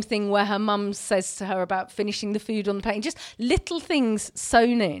the same thing where her mum says to her about finishing the food on the plate, just little things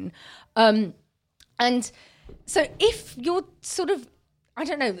sewn in. And so if you're sort of, I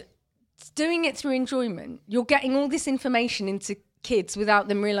don't know, doing it through enjoyment, you're getting all this information into kids without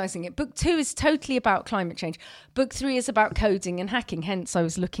them realizing it. Book 2 is totally about climate change. Book 3 is about coding and hacking. Hence, I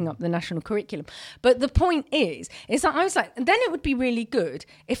was looking up the national curriculum. But the point is that I was like, then it would be really good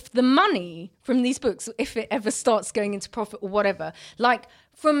if the money from these books, if it ever starts going into profit or whatever, like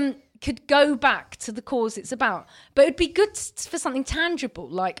could go back to the cause it's about. But it'd be good for something tangible,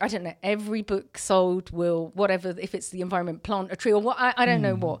 like, I don't know, every book sold will, whatever, if it's the environment, plant a tree or what, I don't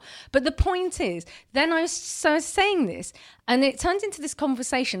know what. But the point is, then I was saying this, and it turned into this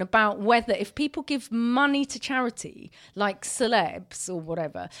conversation about whether if people give money to charity, like celebs or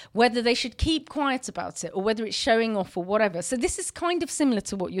whatever, whether they should keep quiet about it or whether it's showing off or whatever. So this is kind of similar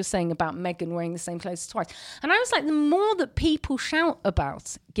to what you're saying about Meghan wearing the same clothes twice. And I was like, the more that people shout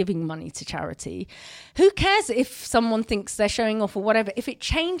about giving money to charity, who cares if someone thinks they're showing off or whatever, if it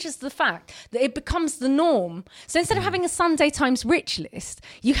changes the fact that it becomes the norm. So instead of having a Sunday Times rich list,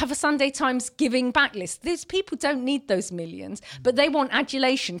 you have a Sunday Times giving back list. These people don't need those millions, but they want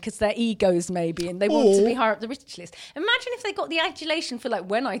adulation because their egos maybe, and they want to be higher up the rich list. Imagine if they got the adulation for like,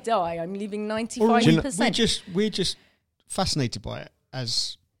 when I die, I'm leaving 95%. We're just fascinated by it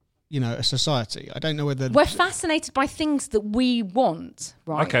as, you know, a society. I don't know whether we're fascinated by things that we want,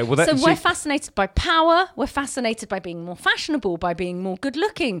 right? Okay, well, we're fascinated by power. We're fascinated by being more fashionable, by being more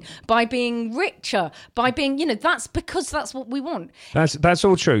good-looking, by being richer, by being, you know, that's because that's what we want. That's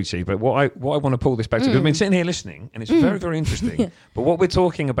all true, see. But what I want to pull this back to, because I've been sitting here listening, and it's very, very interesting. But what we're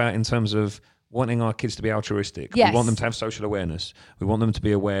talking about in terms of wanting our kids to be altruistic, we want them to have social awareness. We want them to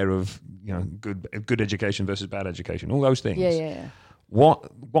be aware of, you know, good education versus bad education. All those things. Yeah.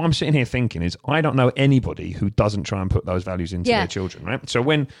 What I'm sitting here thinking is, I don't know anybody who doesn't try and put those values into their children, right? So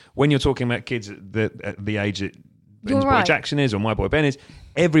when you're talking about kids at the age that Ben's boy Jackson is or my boy Ben is,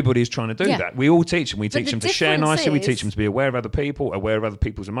 everybody's trying to do that. We all teach them. We teach them to share nicely. We teach them to be aware of other people, aware of other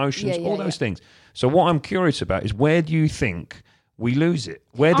people's emotions, all those things. So what I'm curious about is, where do you think we lose it?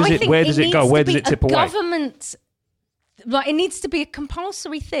 Where does it go? Where does it tip away? Government. Like, it needs to be a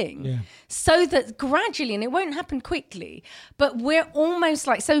compulsory thing so that gradually, and it won't happen quickly, but we're almost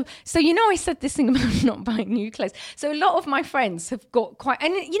like, so you know, I said this thing about not buying new clothes. So a lot of my friends have got quite,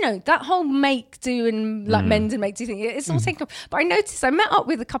 and you know, that whole make do and like mend and make do thing, it's all taken off. But I noticed, I met up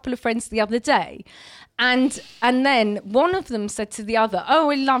with a couple of friends the other day, and then one of them said to the other,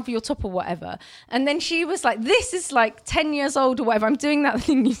 "Oh, I love your top," or whatever. And then she was like, "This is like 10 years old or whatever. I'm doing that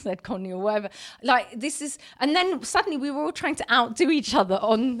thing you said, Konnie, or whatever. Like, this is," and then suddenly we were all trying to outdo each other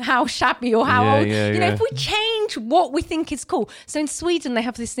on how shabby or how old. You know, if we change what we think is cool. So in Sweden, they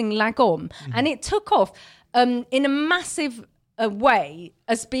have this thing, lagom, and it took off in a massive way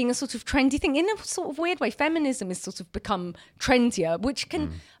as being a sort of trendy thing. In a sort of weird way, feminism has sort of become trendier, which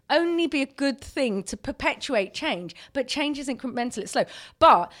can only be a good thing to perpetuate change, but change is incremental, it's slow.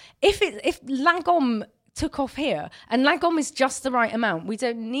 But if lagom took off here, and lagom is just the right amount, we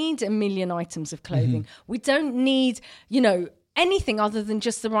don't need a million items of clothing. We don't need, you know, anything other than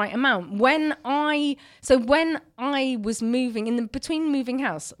just the right amount. When I was moving between moving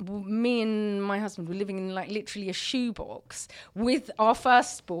house, me and my husband were living in like literally a shoebox with our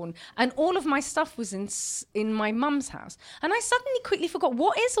firstborn, and all of my stuff was in my mum's house, and I suddenly quickly forgot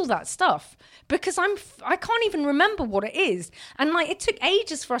what is all that stuff, because I can't even remember what it is, and like it took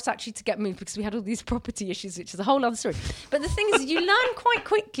ages for us actually to get moved because we had all these property issues, which is a whole other story. But the thing is, you learn quite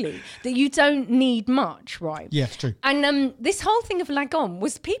quickly that you don't need much, right? Yeah, it's true. And this whole thing of lagom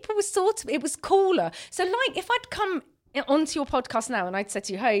was, people were sort of, it was cooler. So like, if I'd come onto your podcast now and I'd said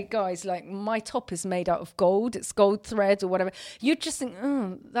to you, hey guys, like my top is made out of gold, it's gold thread or whatever, you'd just think,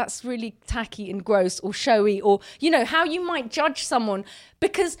 oh, that's really tacky and gross or showy, or, you know, how you might judge someone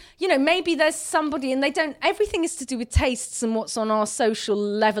because, you know, maybe there's somebody and everything is to do with tastes and what's on our social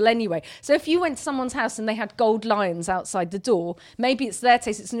level anyway. So if you went to someone's house and they had gold lions outside the door, maybe it's their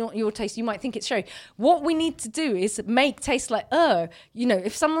taste, it's not your taste, you might think it's showy. What we need to do is make taste like, you know,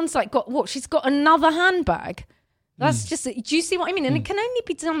 if someone's like she's got another handbag, that's just, do you see what I mean? And it can only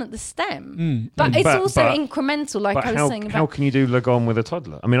be done at the stem. But it's also incremental, like I was saying about... How can you do Lagon with a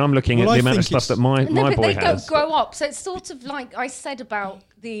toddler? I mean, I'm looking at the amount of stuff that my boy has. They grow up. So it's sort of like I said about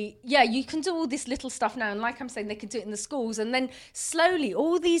you can do all this little stuff now. And like I'm saying, they can do it in the schools. And then slowly,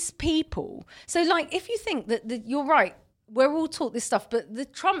 all these people... So like, if you think that you're right, we're all taught this stuff, but the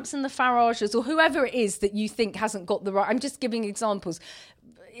Trumps and the Farages or whoever it is that you think hasn't got the right... I'm just giving examples.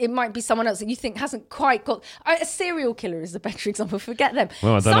 It might be someone else that you think hasn't quite got... A serial killer is a better example. Forget them.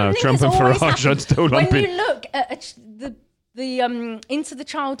 Well, I don't know. Trump and Farage, I'd still lump in. When you look at the into the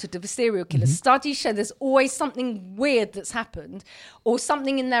childhood of a serial killer, studies show there's always something weird that's happened or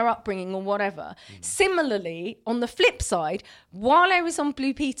something in their upbringing or whatever. Similarly, on the flip side, while I was on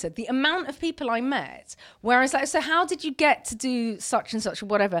Blue Peter, the amount of people I met where I was like, so how did you get to do such and such or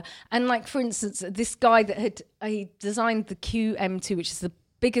whatever? And like, for instance, this guy that he designed the QM2, which is the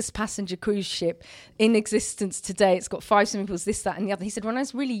biggest passenger cruise ship in existence today. It's got 5 swimming pools, this, that, and the other. He said, when I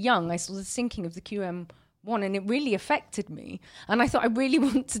was really young, I saw the sinking of the QM1 and it really affected me. And I thought, I really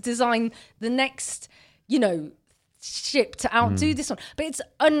want to design the next, you know, ship to outdo this one. But it's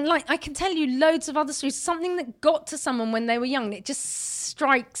unlike, I can tell you loads of other stories, something that got to someone when they were young. It just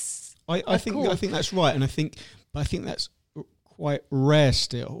strikes. I think that's right. And I think that's quite rare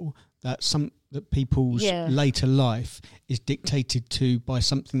still, that people's later life is dictated to by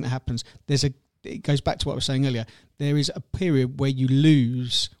something that happens. It goes back to what I was saying earlier. There is a period where you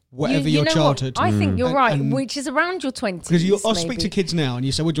lose whatever your childhood. I think you're right, which is around your 20s. Because I'll speak to kids now and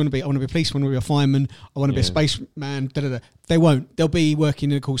you say, what do you want to be? I want to be a policeman, I want to be a fireman, I want to be a spaceman, da-da-da. They won't. They'll be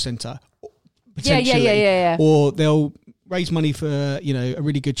working in a call centre, potentially. Yeah. Or they'll raise money for, you know, a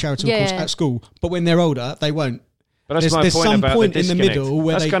really good charitable cause at school. But when they're older, they won't. But that's there's point some about point the in the middle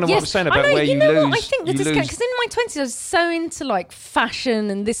where that's kind of what I'm saying about where you lose. I think the discount, because in my 20s I was so into like fashion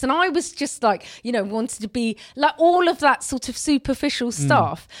and this, and I was just like, you know, wanted to be like all of that sort of superficial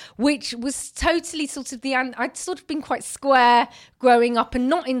stuff, which was totally sort of I'd sort of been quite square growing up and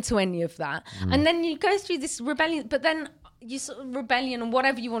not into any of that. And then you go through this rebellion, but then you sort of rebellion or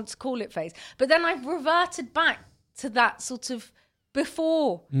whatever you want to call it phase. But then I've reverted back to that sort of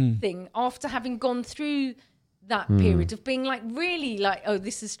before thing after having gone through that period of being like really like, oh,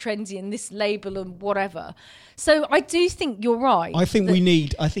 this is trendy and this label and whatever. So I do think you're right. I think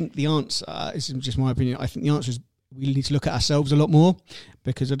the answer, this is just my opinion, I think the answer is we need to look at ourselves a lot more,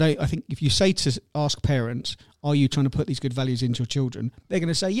 because I think if you ask parents, are you trying to put these good values into your children? They're going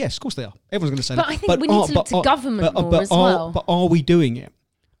to say, yes, of course they are. Everyone's going to say that. But I think we need to look to government more as well. But are we doing it?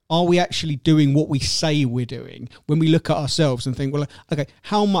 Are we actually doing what we say we're doing? When we look at ourselves and think, well, okay,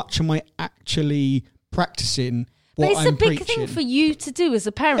 how much am I actually practicing what I'm preaching? But it's a big thing for you to do as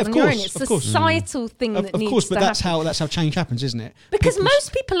a parent on your own. It's a societal thing that needs to happen. Of course, but that's how change happens, isn't it? Because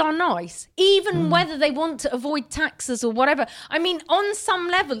most people are nice, even whether they want to avoid taxes or whatever. I mean, on some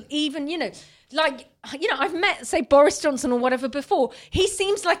level, even, you know, like, you know, I've met, say, Boris Johnson or whatever before. He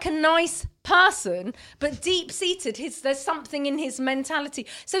seems like a nice person, but deep-seated, there's something in his mentality.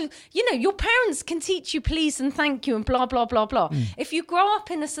 So, you know, your parents can teach you please and thank you and blah, blah, blah, blah. If you grow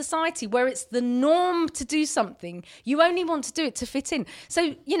up in a society where it's the norm to do something, you only want to do it to fit in.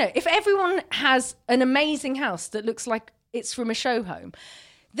 So, you know, if everyone has an amazing house that looks like it's from a show home,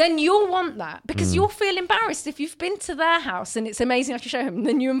 then you'll want that, because you'll feel embarrassed if you've been to their house and it's amazing after show home, and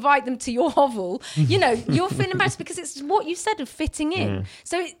then you invite them to your hovel. You know, you'll feel embarrassed because it's what you said of fitting in.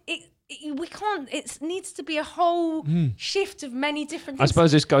 So we can't. It needs to be a whole shift of many different things. I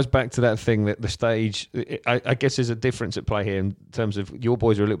suppose this goes back to that thing that the stage. I guess there's a difference at play here in terms of your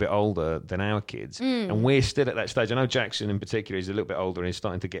boys are a little bit older than our kids, and we're still at that stage. I know Jackson in particular is a little bit older and he's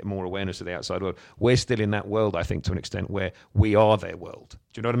starting to get more awareness of the outside world. We're still in that world, I think, to an extent where we are their world.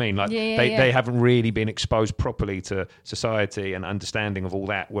 Do you know what I mean? Like they haven't really been exposed properly to society and understanding of all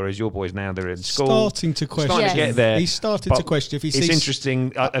that. Whereas your boys now, they're in school, starting to get there. He's started to question. If he sees,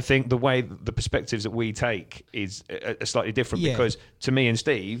 interesting. I think the way the perspectives that we take is slightly different, because to me and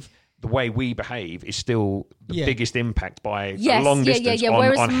Steve, the way we behave is still the biggest impact by a long distance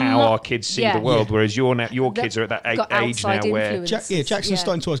on how our kids see the world. Whereas your kids are at that age now where Jackson's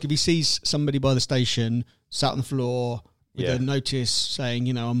starting to ask if he sees somebody by the station sat on the floor, with a notice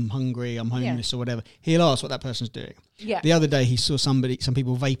saying, I'm hungry, I'm homeless, Yeah. or whatever, he'll ask what that person's doing. Yeah. The other day he saw some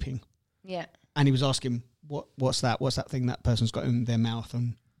people vaping. Yeah. And he was asking, what's that? What's that thing that person's got in their mouth?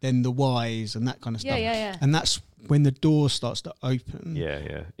 And then the whys and that kind of stuff. Yeah. And that's when the door starts to open.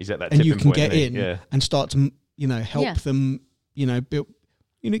 Yeah. He's at that And tipping you can point, get isn't he? in and start to, help them, build.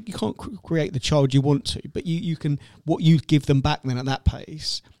 You can't create the child you want to, but you can. What you give them back then at that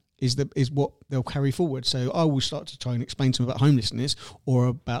pace is what they'll carry forward. So I will start to try and explain to them about homelessness or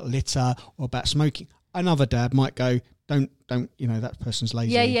about litter or about smoking. Another dad might go, don't. That person's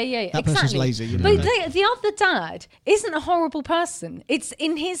lazy. Yeah. That person's lazy. But the other dad isn't a horrible person. It's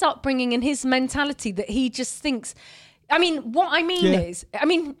in his upbringing and his mentality that he just thinks. I mean, what I mean is,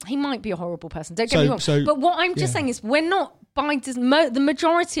 he might be a horrible person. Don't get me wrong. But what I'm just saying is, we're not the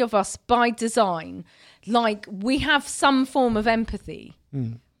majority of us by design, like we have some form of empathy,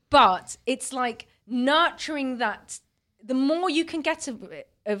 but it's like nurturing that. The more you can get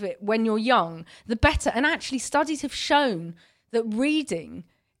of it when you're young, the better. And actually, studies have shown that reading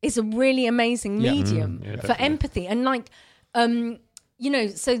is a really amazing medium for empathy. And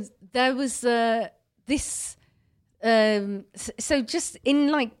so there was this. So just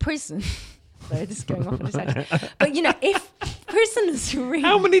in prison. Sorry, this is going off on a tangent. But if prisoners read...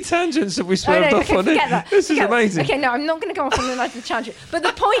 How many tangents have we swerved off on? This is amazing. Okay, no, I'm not going to go off on another tangent. But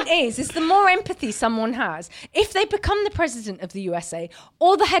the point is the more empathy someone has, if they become the president of the USA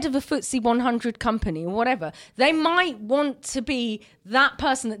or the head of a FTSE 100 company or whatever, they might want to be that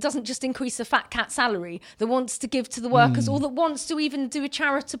person that doesn't just increase a fat cat salary, that wants to give to the workers or that wants to even do a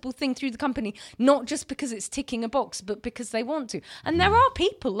charitable thing through the company, not just because it's ticking a box, but because they want to. And there are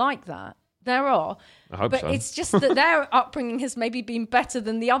people like that. There are. I hope but so. It's just that their upbringing has maybe been better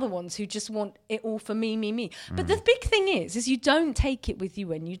than the other ones who just want it all for me. But the big thing is you don't take it with you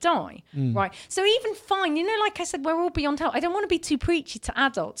when you die, right? So even fine, like I said, we're all beyond help. I don't want to be too preachy to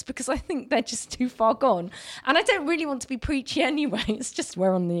adults because I think they're just too far gone. And I don't really want to be preachy anyway. It's just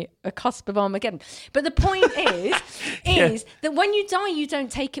we're on the cusp of Armageddon. But the point is that when you die, you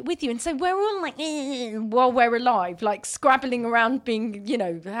don't take it with you. And so we're all like, while we're alive, like scrabbling around being,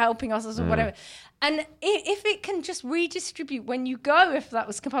 helping us or whatever. And if it can just redistribute when you go, if that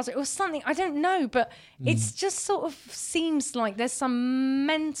was compulsory or something, I don't know. But it's just sort of seems like there's some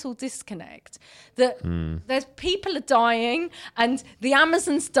mental disconnect that there's people are dying and the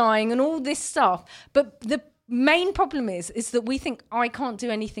Amazon's dying and all this stuff. But the main problem is that we think I can't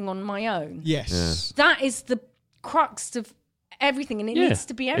do anything on my own. Yes. That is the crux of everything, and it needs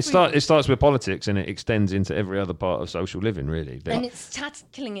to be everything. It starts with politics and it extends into every other part of social living, really. And it's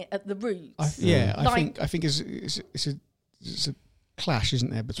tackling it at the roots. I think it's a clash, isn't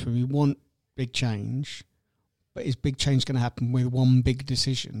there, between we want big change, but is big change going to happen with one big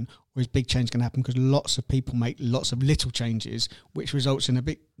decision, or is big change going to happen because lots of people make lots of little changes, which results in a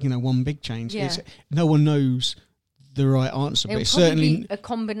big, one big change? Yeah. No one knows the right answer, but it's certainly be a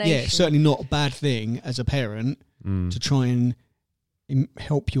combination. Yeah, it's certainly not a bad thing as a parent to try and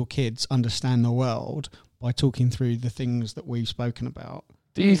help your kids understand the world by talking through the things that we've spoken about.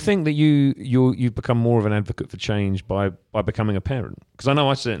 Do you think that you've become more of an advocate for change by becoming a parent? Because I know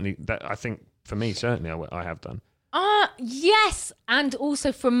I think for me certainly I have done. Yes, and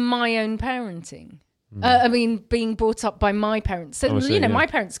also from my own parenting. Being brought up by my parents. So, my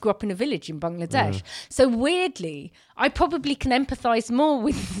parents grew up in a village in Bangladesh. So weirdly, I probably can empathise more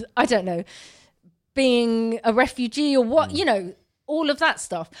with, I don't know, being a refugee or what, all of that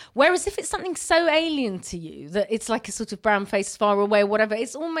stuff. Whereas if it's something so alien to you that it's like a sort of brown face far away or whatever,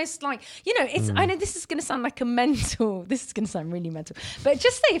 it's almost like, I know this is going to sound like this is going to sound really mental, but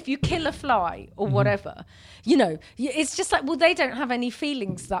just say if you kill a fly or whatever, it's just like, well, they don't have any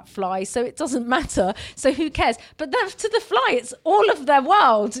feelings, that fly, so it doesn't matter, so who cares? But to the fly, it's all of their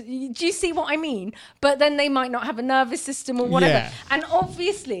world. Do you see what I mean? But then they might not have a nervous system or whatever. Yeah. And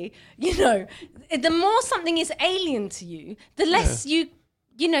obviously, the more something is alien to you, the less you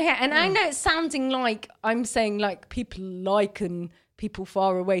and I know it's sounding like I'm saying like people liken people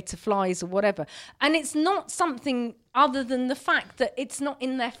far away to flies or whatever, and it's not something other than the fact that it's not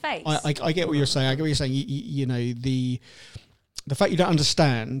in their face. I get what you're saying. I get what you're saying. The fact you don't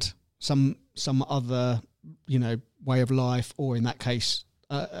understand some other way of life, or in that case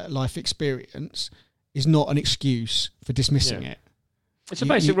life experience, is not an excuse for dismissing it. It's the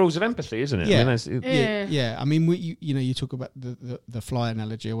basic rules of empathy, isn't it? Yeah. I mean, you talk about the fly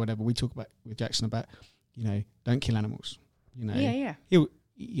analogy or whatever. We talk about with Jackson about, don't kill animals.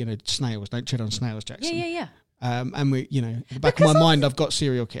 Snails, don't tread on snails, Jackson. Yeah. And we, in the back of my mind, I've got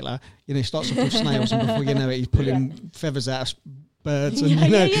serial killer. He starts off with snails, and before you know it, he's pulling feathers out of birds, and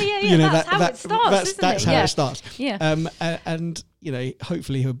Yeah. That's how it starts, that's how it starts. Yeah. And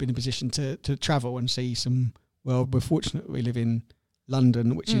hopefully he'll be in a position to travel and see some. Well, we're fortunate we live in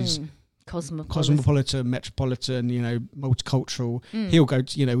London, which is cosmopolitan, metropolitan, multicultural. He'll go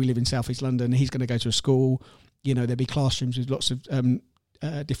to, we live in South East London. He's going to go to a school. There'll be classrooms with lots of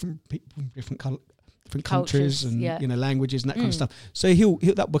different people, different countries and languages and that kind of stuff. So he'll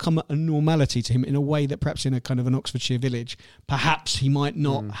that become a normality to him in a way that perhaps in a kind of an Oxfordshire village, perhaps he might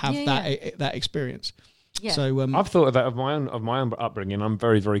not have that experience. Yeah. So I've thought of that of my own upbringing. I'm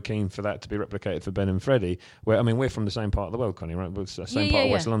very, very keen for that to be replicated for Ben and Freddie. Where we're from the same part of the world, Connie, right? We're the same part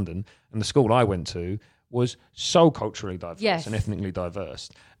of West London, and the school I went to was so culturally diverse and ethnically diverse.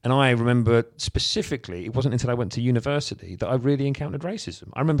 And I remember specifically, it wasn't until I went to university that I really encountered racism.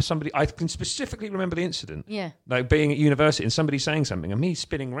 I can specifically remember the incident. Yeah. Like being at university and somebody saying something and me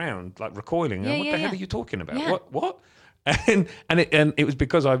spinning around, like recoiling. What the hell are you talking about? Yeah. What? And it was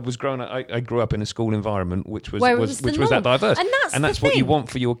because I was I grew up in a school environment which was that diverse, and that's what you want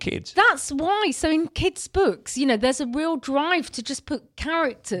for your kids. That's why. So in kids' books, there's a real drive to just put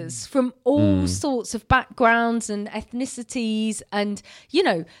characters from all sorts of backgrounds and ethnicities, and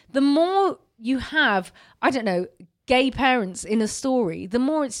the more you have, I don't know, gay parents in a story, the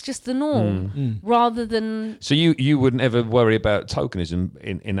more it's just the norm rather than. So you wouldn't ever worry about tokenism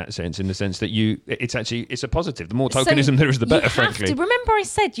in that sense, in the sense that it's a positive. The more tokenism there is, the better. Frankly, remember I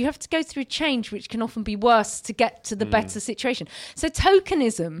said you have to go through a change which can often be worse to get to the better situation. So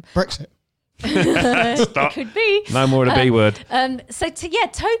tokenism, Brexit. Could be no more of the B word.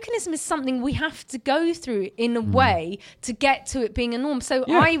 Tokenism is something we have to go through in a way to get to it being a norm. So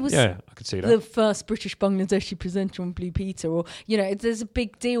I could see that. The first British Bangladeshi presenter on Blue Peter, or there's a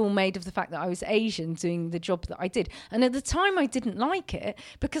big deal made of the fact that I was Asian doing the job that I did, and at the time I didn't like it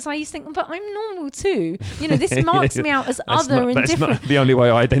because I used to think, but I'm normal too. This marks me out as other and different. That's not the only way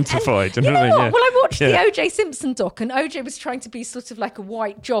I identified. You know what I mean? Yeah. Well, I watched the O.J. Simpson doc, and O.J. was trying to be sort of like a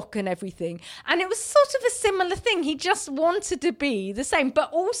white jock and everything. And it was sort of a similar thing. He just wanted to be the same, but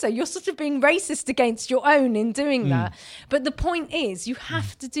also you're sort of being racist against your own in doing that. But the point is, you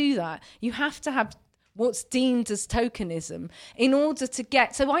have to do that. You have to have what's deemed as tokenism in order to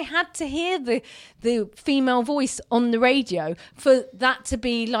get. So I had to hear the female voice on the radio for that to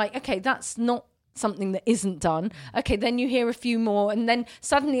be like, okay, that's not something that isn't done. Okay, then you hear a few more, and then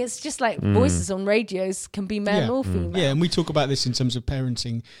suddenly it's just like voices on radios can be male or female. Yeah, and we talk about this in terms of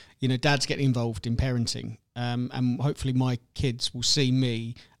parenting. Dads getting involved in parenting, and hopefully my kids will see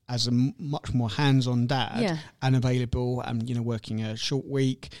me as a much more hands-on dad and available, and working a short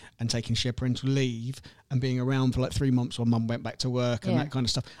week and taking shared parental leave and being around for like 3 months while mum went back to work and that kind of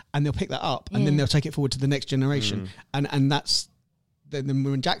stuff. And they'll pick that up, and then they'll take it forward to the next generation. And that's. Then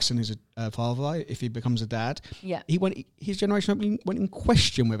when Jackson is a father, if he becomes a dad, his generation went in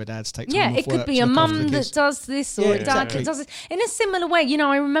question whether dads take time off work. It could be a mum that does this or a dad that does this. In a similar way,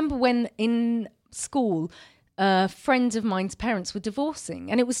 I remember when in school, a friend of mine's parents were divorcing,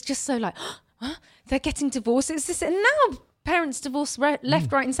 and it was just so like, they're getting divorced. It's this, and now parents divorce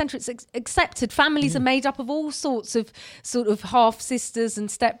left, right and centre. It's accepted. Families are made up of all sorts of sort of half-sisters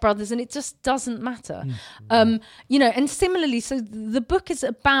and step-brothers, and it just doesn't matter. And similarly, so the book is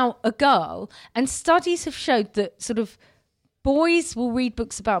about a girl, and studies have showed that sort of boys will read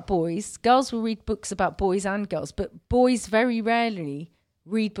books about boys, girls will read books about boys and girls, but boys very rarely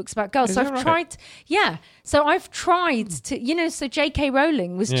read books about girls. So I've tried to, so J.K.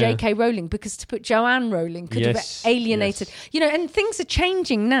 Rowling was J.K. Rowling because to put Joanne Rowling could have alienated, and things are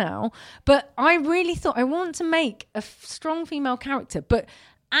changing now, but I really thought I want to make a strong female character, but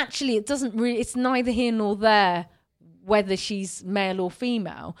actually it doesn't really, it's neither here nor there whether she's male or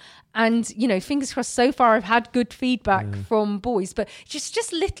female. And, fingers crossed, so far I've had good feedback from boys, but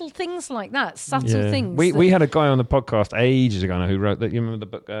just little things like that, subtle things. We had a guy on the podcast ages ago who wrote that, you remember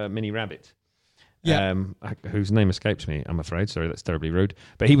the book Mini Rabbit? Whose name escapes me, I'm afraid. Sorry, that's terribly rude.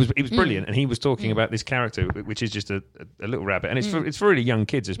 But he was brilliant, and he was talking about this character, which is just a little rabbit, and it's for really young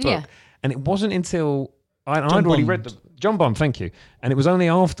kids, this book. And it wasn't until I'd already read John Bond, thank you. And it was only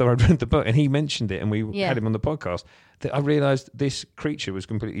after I'd read the book and he mentioned it and we had him on the podcast that I realised this creature was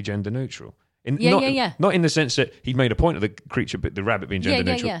completely gender neutral. Not in the sense that he made a point of the creature, but the rabbit being gender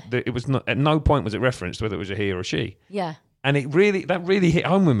neutral. It was not, at no point was it referenced whether it was a he or a she. Yeah. And that really hit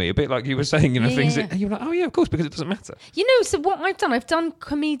home with me, a bit like you were saying, things that, and you're like, oh yeah, of course, because it doesn't matter. So what I've done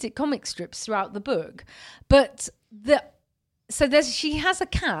comedic comic strips throughout the book, but she has a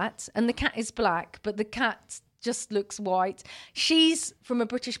cat and the cat is black, but the cat just looks white. She's from a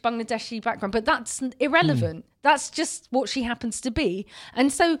British Bangladeshi background, but that's irrelevant. That's just what she happens to be.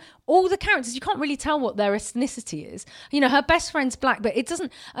 And so all the characters, you can't really tell what their ethnicity is. You know, her best friend's black, but it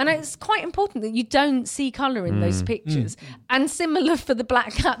doesn't, and it's quite important that you don't see colour in those pictures. And similar for the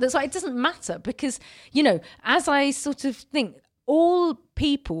black cat, that's why it doesn't matter, because, you know, as I sort of think, all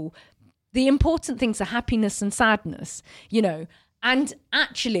people, the important things are happiness and sadness, you know, and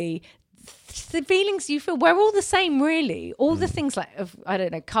actually the feelings you feel, we're all the same, really. All the things like, I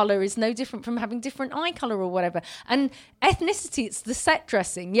don't know, colour is no different from having different eye colour or whatever. And ethnicity, it's the set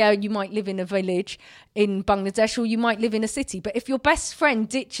dressing. Yeah, you might live in a village in Bangladesh or you might live in a city, but if your best friend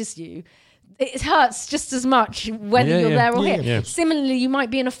ditches you, it hurts just as much whether you're there or here. Yeah. Similarly, you might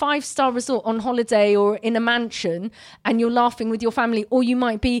be in a 5-star resort on holiday or in a mansion and you're laughing with your family, or you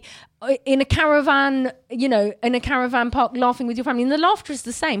might be in a caravan, you know, in a caravan park laughing with your family. And the laughter is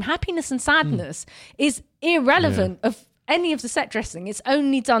the same. Happiness and sadness is irrelevant of any of the set dressing. It's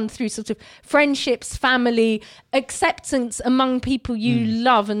only done through sort of friendships, family, acceptance among people you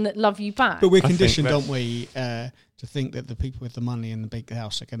love and that love you back. But we're conditioned, aren't we, to think that the people with the money and the big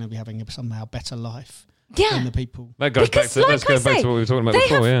house are going to be having a somehow better life than the people. That goes back to what we were talking about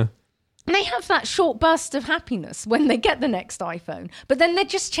before, And they have that short burst of happiness when they get the next iPhone, but then they're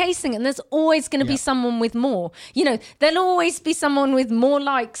just chasing it, and there's always going to be someone with more. You know, there'll always be someone with more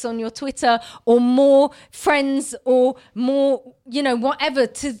likes on your Twitter or more friends or more, you know, whatever,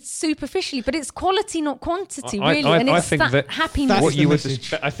 to superficially, but it's quality, not quantity, really. And it's that happiness. What you would,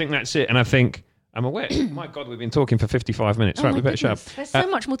 I think that's it. And I think, I'm aware. My God, we've been talking for 55 minutes. Right, we better shut up. There's so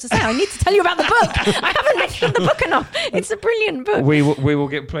much more to say. I need to tell you about the book. I haven't mentioned the book enough. It's a brilliant book. We will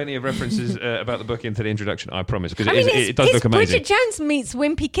get plenty of references about the book into the introduction, I promise, because it does look amazing. Bridget Jones meets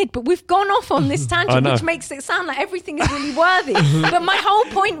Wimpy Kid, but we've gone off on this tangent, which makes it sound like everything is really worthy. But my whole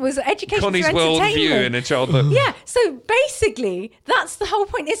point was education Connie's through entertainment. worldview in a child book. Yeah, so basically, that's the whole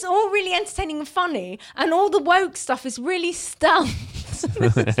point. It's all really entertaining and funny, and all the woke stuff is really stumped.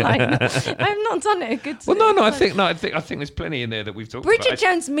 It's like, I've not done it a good time. Well, no, I think there's plenty in there that we've talked about. Bridget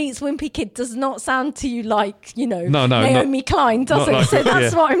Jones meets Wimpy Kid does not sound to you like, you know, Naomi Klein, does it? Like, so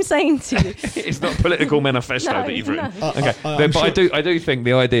that's what I'm saying to you. It's not a political manifesto that you've written. Okay, but I do think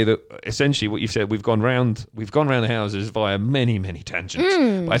the idea that essentially what you've said, we've gone round the houses via many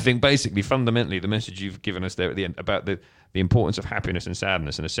tangents. But I think basically, fundamentally, the message you've given us there at the end about the importance of happiness and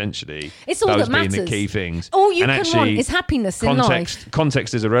sadness, and essentially it's all those that being the key things. All you can want is happiness in life.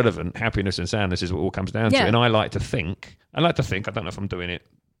 Context is irrelevant. Happiness and sadness is what all comes down to. And I like to think, I don't know if I'm doing it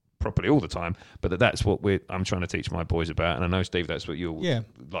properly all the time, but that's what I'm trying to teach my boys about. And I know, Steve, that's what you're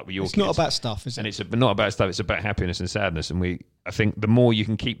like with your kids. It's not about stuff, is it? And it's not about stuff, it's about happiness and sadness. And I think the more you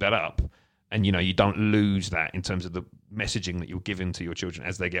can keep that up, and you know, you don't lose that in terms of the messaging that you're giving to your children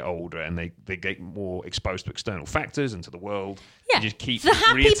as they get older and they get more exposed to external factors and to the world. Yeah, you just keep the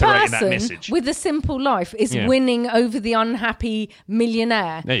happy reiterating that person message. with a simple life is winning over the unhappy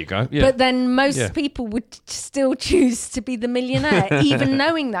millionaire. There you go. Yeah. But then most people would still choose to be the millionaire, even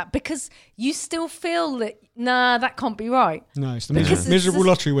knowing that, because you still feel that that can't be right. No, it's the miserable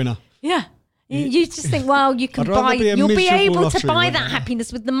lottery winner. Yeah. You just think, well, you can buy, you'll be able to buy that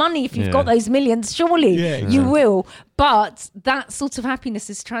happiness with the money if you've got those millions. Surely you will. But that sort of happiness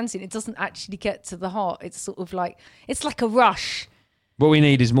is transient. It doesn't actually get to the heart. It's sort of like, it's like a rush. What we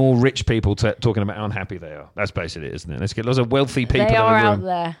need is more rich people talking about how unhappy they are. That's basically it, isn't it? Let's get lots of wealthy people. They are in the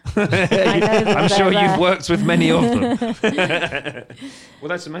out room. there. I'm sure you've worked with many of them. Well,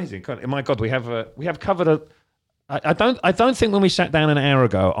 that's amazing. My God, we have covered a. I don't think when we sat down an hour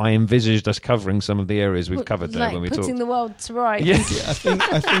ago, I envisaged us covering some of the areas we've covered there when we talked. Putting the world to rights. Yeah.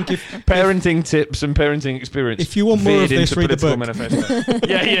 I think if parenting tips and parenting experience. If you want more of this, read the book. Manifesto.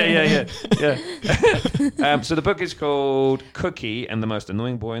 Yeah. So the book is called Cookie and the Most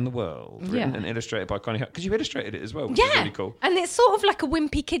Annoying Boy in the World, written and illustrated by Connie Huq. Because you illustrated it as well, which is really cool. And it's sort of like a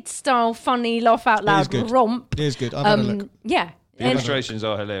Wimpy Kid style, funny, laugh out loud romp. It is good. I've had a look. Yeah. The illustrations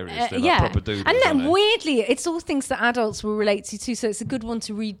are hilarious. They're like proper doodles. And then weirdly, it's all things that adults will relate to too. So it's a good one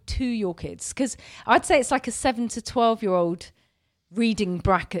to read to your kids, because I'd say it's like a 7 to 12-year-old reading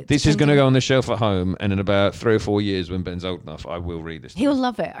bracket. This is going to go on the shelf at home, and in about 3 or 4 years, when Ben's old enough, I will read this. He'll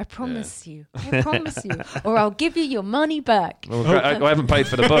love it. I promise you. I promise you. Or I'll give you your money back. Well, I haven't paid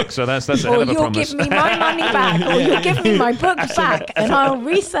for the book, so that's a hell of a promise. Or you'll give me my money back, or you'll give me my book back, and I'll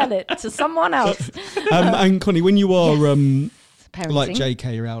resell it to someone else. And Connie, when you are Parenting. like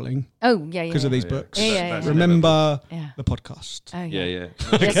J.K. Rowling. Because of these books. Yeah. Remember the podcast. Oh, yeah.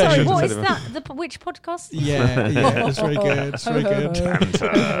 Sorry, what is that? Which podcast? Yeah, it's very good. It's very good.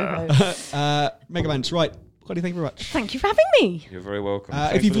 Mega Mans, right. Connie, thank you very much. Thank you for having me. You're very welcome.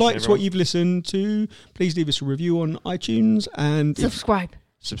 If you've liked what you've listened to, please leave us a review on iTunes and Subscribe.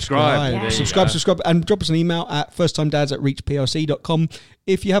 Subscribe, and drop us an email at firsttimedads@reachplc.com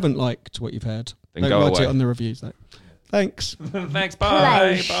if you haven't liked what you've heard. Then Don't go write away. it on the reviews though. Thanks. Thanks.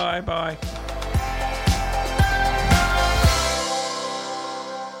 Bye. Pleasure. Bye.